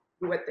not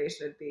what they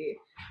should be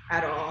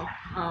at all.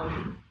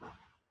 I'm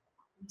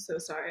so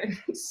sorry,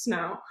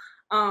 snow.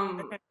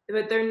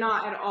 But they're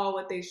not at all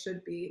what they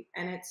should be,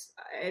 and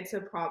it's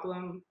a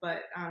problem.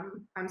 But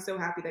I'm so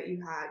happy that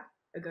you had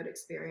a good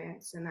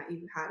experience and that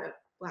you had a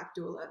Black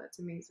doula. That's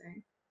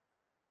amazing.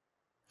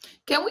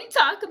 Can we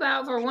talk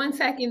about for 1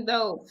 second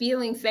though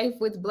feeling safe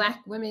with Black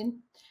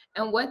women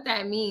and what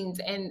that means,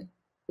 and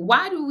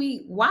why do we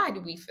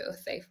feel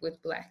safe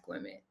with Black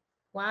women?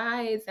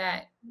 Why is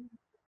that?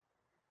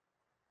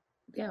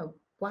 Yeah,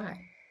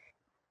 why?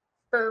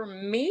 For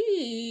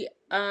me,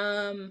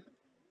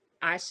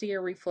 I see a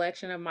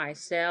reflection of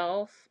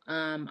myself.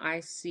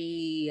 I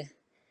see,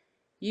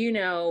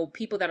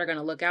 people that are going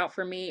to look out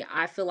for me.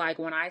 I feel like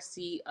when I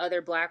see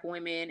other Black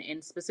women,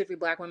 and specifically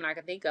Black women I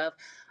can think of,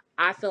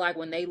 I feel like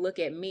when they look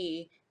at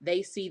me,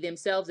 they see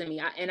themselves in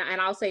me. And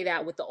I'll say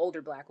that with the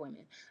older Black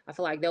women. I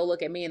feel like they'll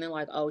look at me and they're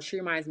like, oh, she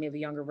reminds me of a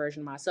younger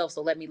version of myself.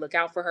 So let me look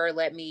out for her.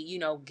 Let me,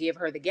 give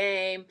her the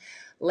game.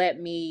 Let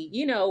me,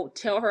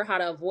 tell her how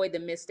to avoid the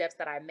missteps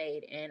that I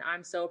made. And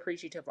I'm so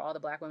appreciative for all the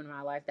Black women in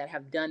my life that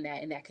have done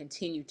that and that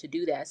continue to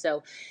do that.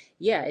 So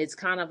yeah, it's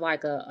kind of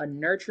like a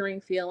nurturing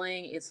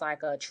feeling. It's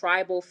like a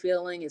tribal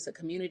feeling. It's a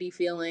community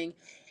feeling.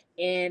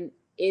 And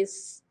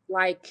it's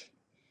like,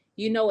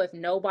 if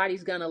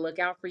nobody's going to look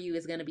out for you,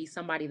 it's going to be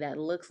somebody that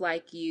looks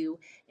like you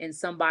and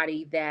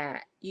somebody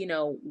that,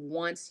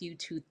 wants you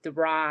to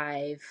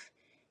thrive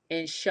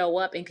and show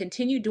up and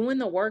continue doing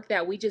the work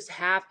that we just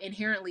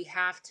inherently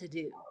have to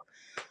do.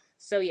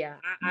 So yeah,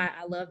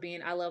 I love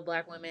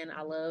Black women.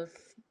 I love,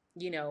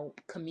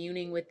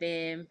 communing with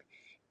them.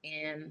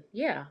 And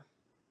yeah,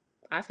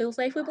 I feel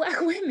safe with Black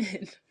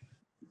women.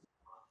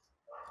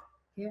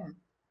 Yeah.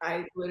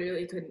 I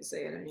literally couldn't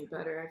say it any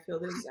better. I feel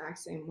the exact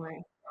same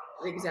way.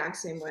 The exact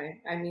same way.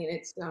 I mean,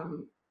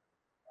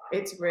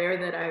 it's rare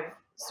that I've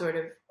sort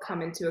of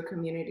come into a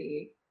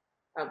community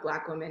of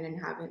Black women and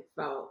haven't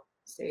felt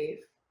safe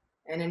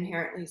and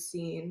inherently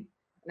seen.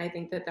 And I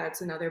think that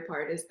that's another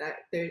part, is that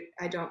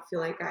I don't feel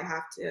like I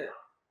have to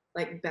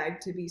like beg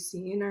to be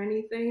seen or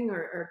anything,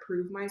 or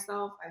prove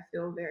myself. I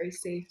feel very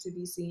safe to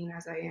be seen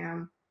as I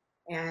am,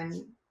 and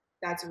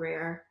that's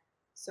rare.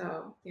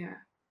 So yeah.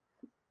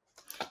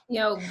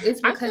 It's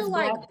I because feel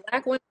like Black.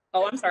 Black women,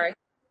 oh, I'm sorry.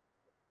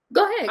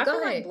 Go ahead. I Go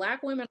feel like ahead.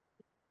 Black women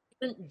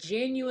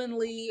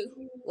genuinely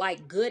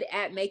like good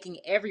at making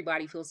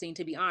everybody feel seen,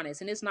 to be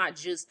honest. And it's not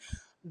just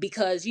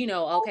because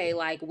okay,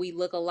 like we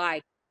look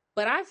alike,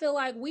 but I feel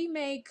like we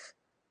make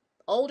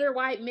older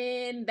white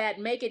men that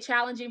make it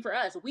challenging for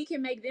us, we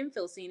can make them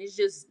feel seen. It's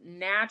just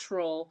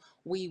natural.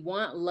 We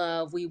want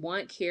love, we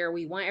want care,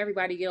 we want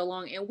everybody to get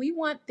along, and we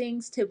want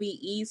things to be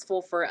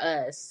easeful for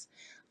us.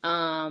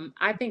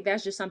 I think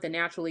that's just something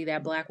naturally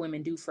that Black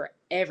women do for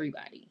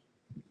everybody.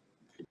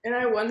 And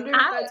I wonder if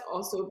I that's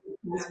also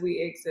because we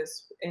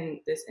exist in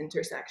this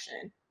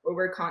intersection where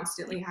we're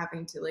constantly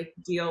having to like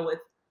deal with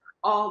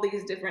all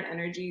these different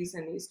energies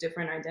and these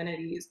different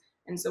identities.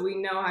 And so we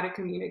know how to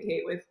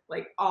communicate with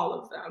like all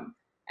of them.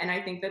 And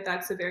I think that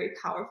that's a very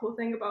powerful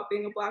thing about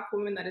being a Black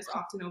woman that is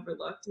often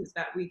overlooked, is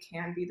that we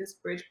can be this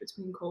bridge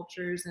between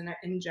cultures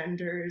and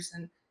genders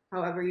and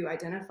however you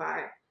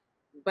identify.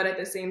 But at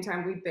the same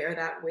time, we bear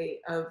that weight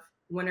of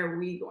when are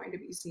we going to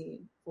be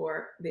seen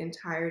for the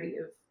entirety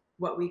of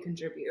what we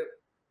contribute.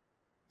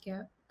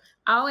 Yeah.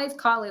 I always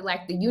call it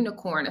like the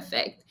unicorn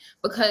effect,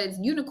 because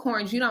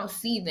unicorns, you don't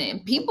see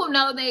them. People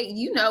know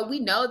we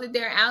know that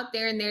they're out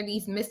there and they're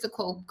these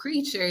mystical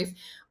creatures,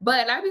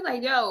 but I'd be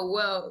like, yo,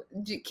 well,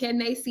 can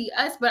they see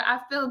us? But I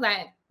feel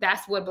that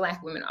that's what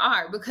Black women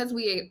are, because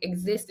we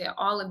exist at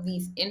all of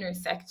these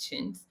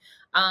intersections.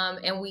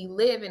 And we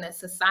live in a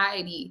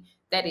society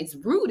that is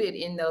rooted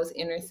in those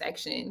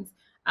intersections.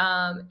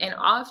 And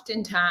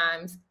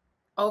oftentimes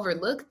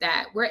overlook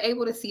that, we're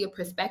able to see a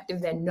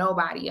perspective that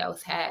nobody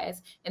else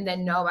has and that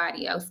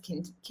nobody else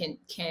can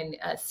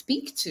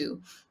speak to,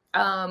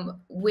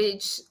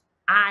 which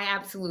I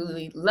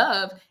absolutely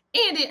love.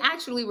 And it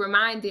actually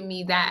reminded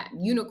me, that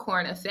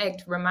unicorn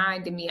effect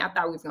reminded me, I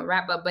thought we was gonna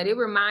wrap up, but it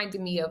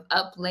reminded me of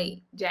Up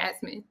Late,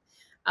 Jasmine.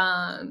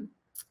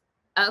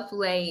 Up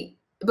Late,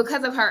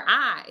 because of her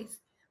eyes.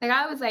 Like,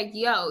 I was like,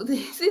 yo,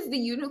 this is the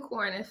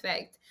unicorn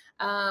effect.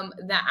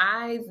 The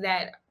eyes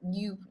that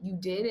you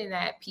did in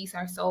that piece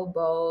are so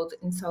bold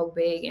and so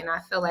big. And I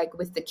feel like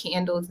with the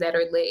candles that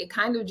are lit, it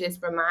kind of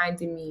just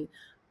reminded me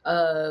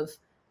of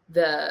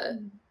the,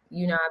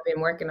 I've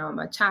been working on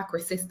my chakra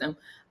system,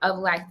 of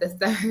like the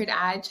third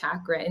eye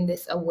chakra and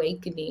this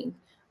awakening.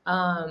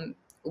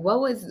 What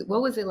was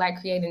it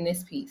like creating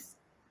this piece?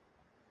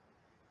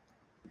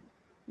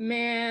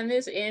 Man,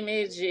 this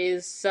image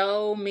is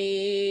so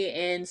me,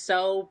 and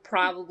so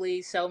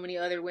probably so many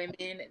other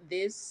women.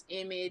 This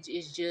image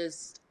is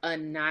just a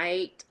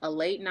late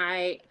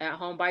night at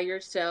home by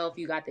yourself.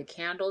 You got the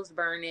candles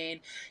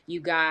burning, you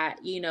got,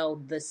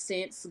 the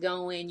scents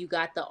going, you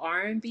got the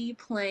R&B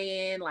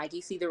playing, like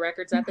you see the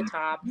records at the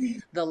top,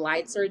 the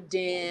lights are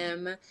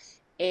dim,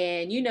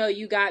 and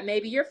you got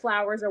maybe your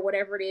flowers or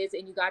whatever it is,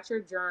 and you got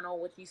your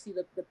journal, which you see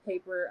the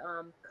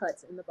paper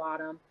cuts in the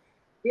bottom.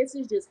 This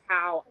is just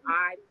how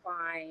I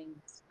find,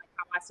 like,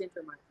 how I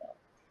center myself.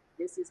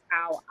 This is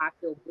how I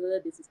feel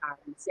good. This is how I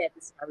reset.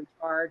 This is how I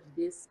recharge.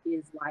 This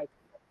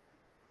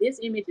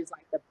image is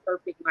like the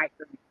perfect night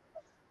for me.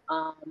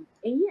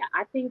 And yeah,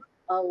 I think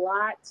a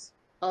lot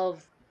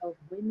of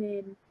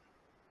women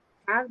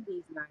have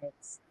these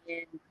nights,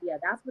 and yeah,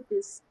 that's what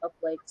this up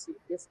late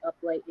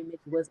image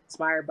was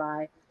inspired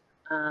by.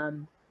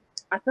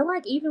 I feel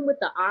like even with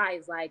the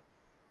eyes, like,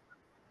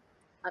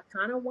 I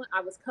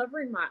was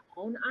covering my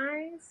own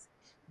eyes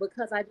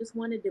because I just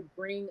wanted to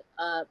bring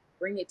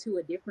it to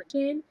a different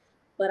chin,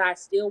 but I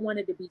still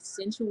wanted to be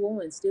sensual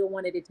and still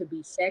wanted it to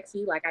be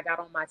sexy. Like, I got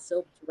on my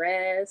silk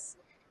dress,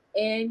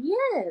 and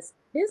yes,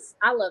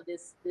 I love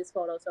this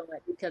photo so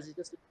much because it's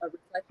just a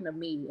reflection of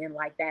me, and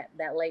like that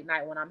late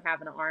night when I'm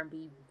having an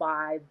R&B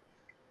vibe,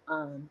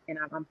 and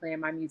I'm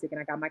playing my music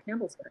and I got my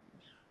candles burning.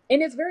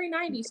 And it's very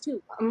 90s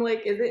too. I'm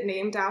like, is it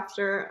named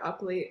after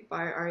Up Late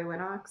by Ari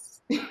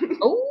Lennox?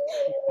 Oh,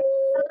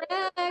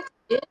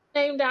 it's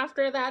named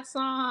after that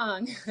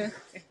song.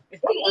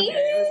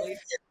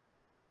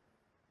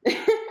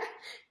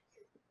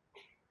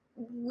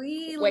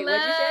 Wait, what'd you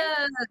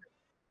say?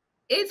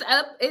 It's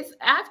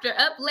after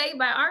Up Late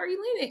by Ari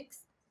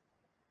Lennox.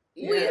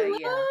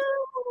 We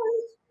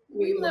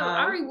love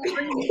Ari. Will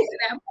bring you to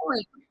that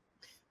point.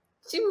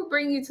 She will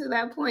bring you to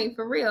that point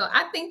for real.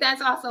 I think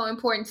that's also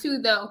important too,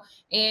 though,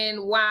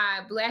 and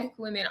why Black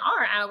women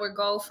are our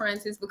gold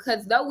fronts is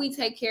because though we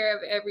take care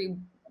of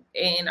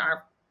and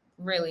are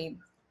really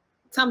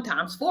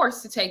sometimes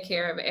forced to take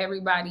care of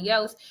everybody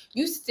else,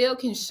 you still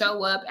can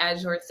show up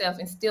as yourself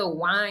and still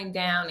wind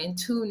down and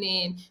tune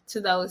in to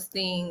those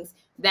things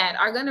that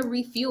are going to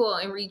refuel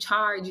and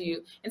recharge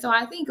you. And so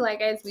I think, like,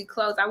 as we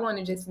close, I want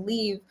to just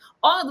leave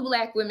all the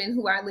Black women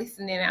who are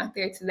listening out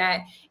there to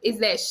that, is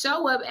that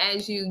show up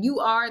as you. You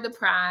are the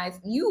prize.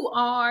 You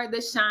are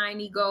the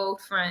shiny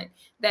gold front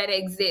that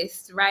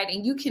exists, right?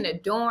 And you can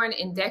adorn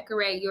and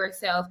decorate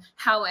yourself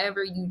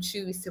however you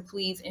choose to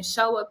please, and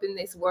show up in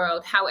this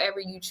world however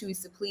you choose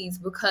to please,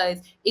 because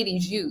it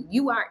is you.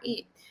 You are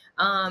it.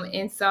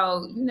 And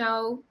so,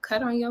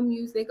 cut on your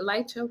music,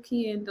 light your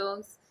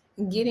candles,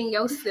 get in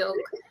your silk,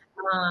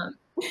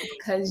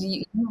 because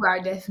you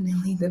are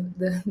definitely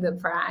the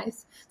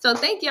prize. So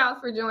thank y'all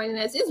for joining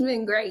us. It's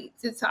been great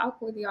to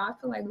talk with y'all. I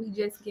feel like we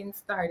just getting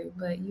started,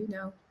 but we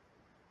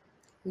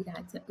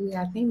got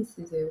things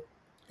to do.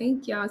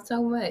 Thank y'all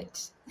so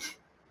much.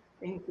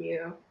 Thank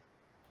you.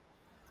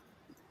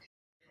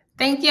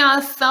 Thank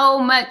y'all so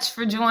much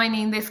for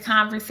joining this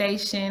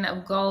conversation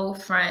of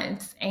Gold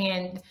Fronts.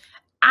 And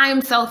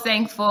I'm so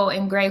thankful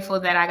and grateful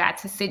that I got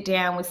to sit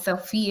down with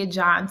Sophia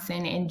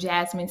Johnson and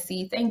Jasmine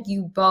C. Thank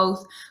you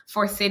both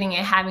for sitting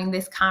and having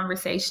this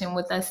conversation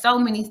with us. So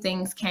many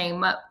things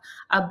came up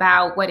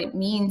about what it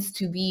means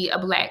to be a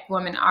Black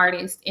woman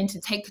artist and to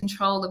take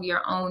control of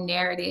your own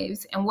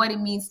narratives and what it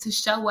means to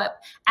show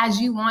up as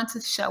you want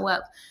to show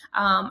up.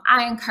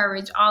 I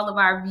encourage all of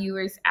our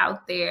viewers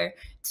out there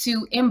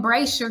to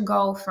embrace your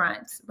goal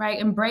fronts, right?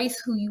 Embrace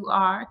who you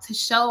are, to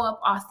show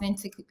up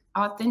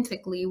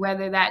authentically,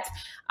 whether that's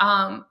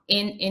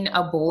in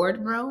a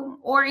boardroom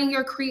or in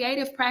your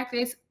creative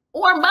practice,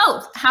 or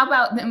both. How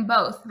about them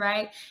both,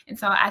 right? And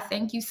so I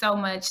thank you so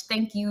much.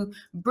 Thank you,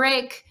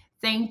 Brick.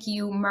 Thank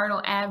you,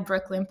 Myrtle Ave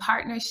Brooklyn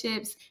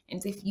Partnerships.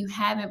 And if you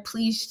haven't,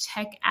 please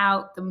check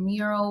out the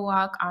mural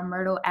walk on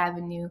Myrtle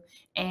Avenue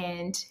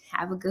and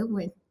have a good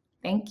one.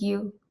 Thank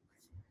you.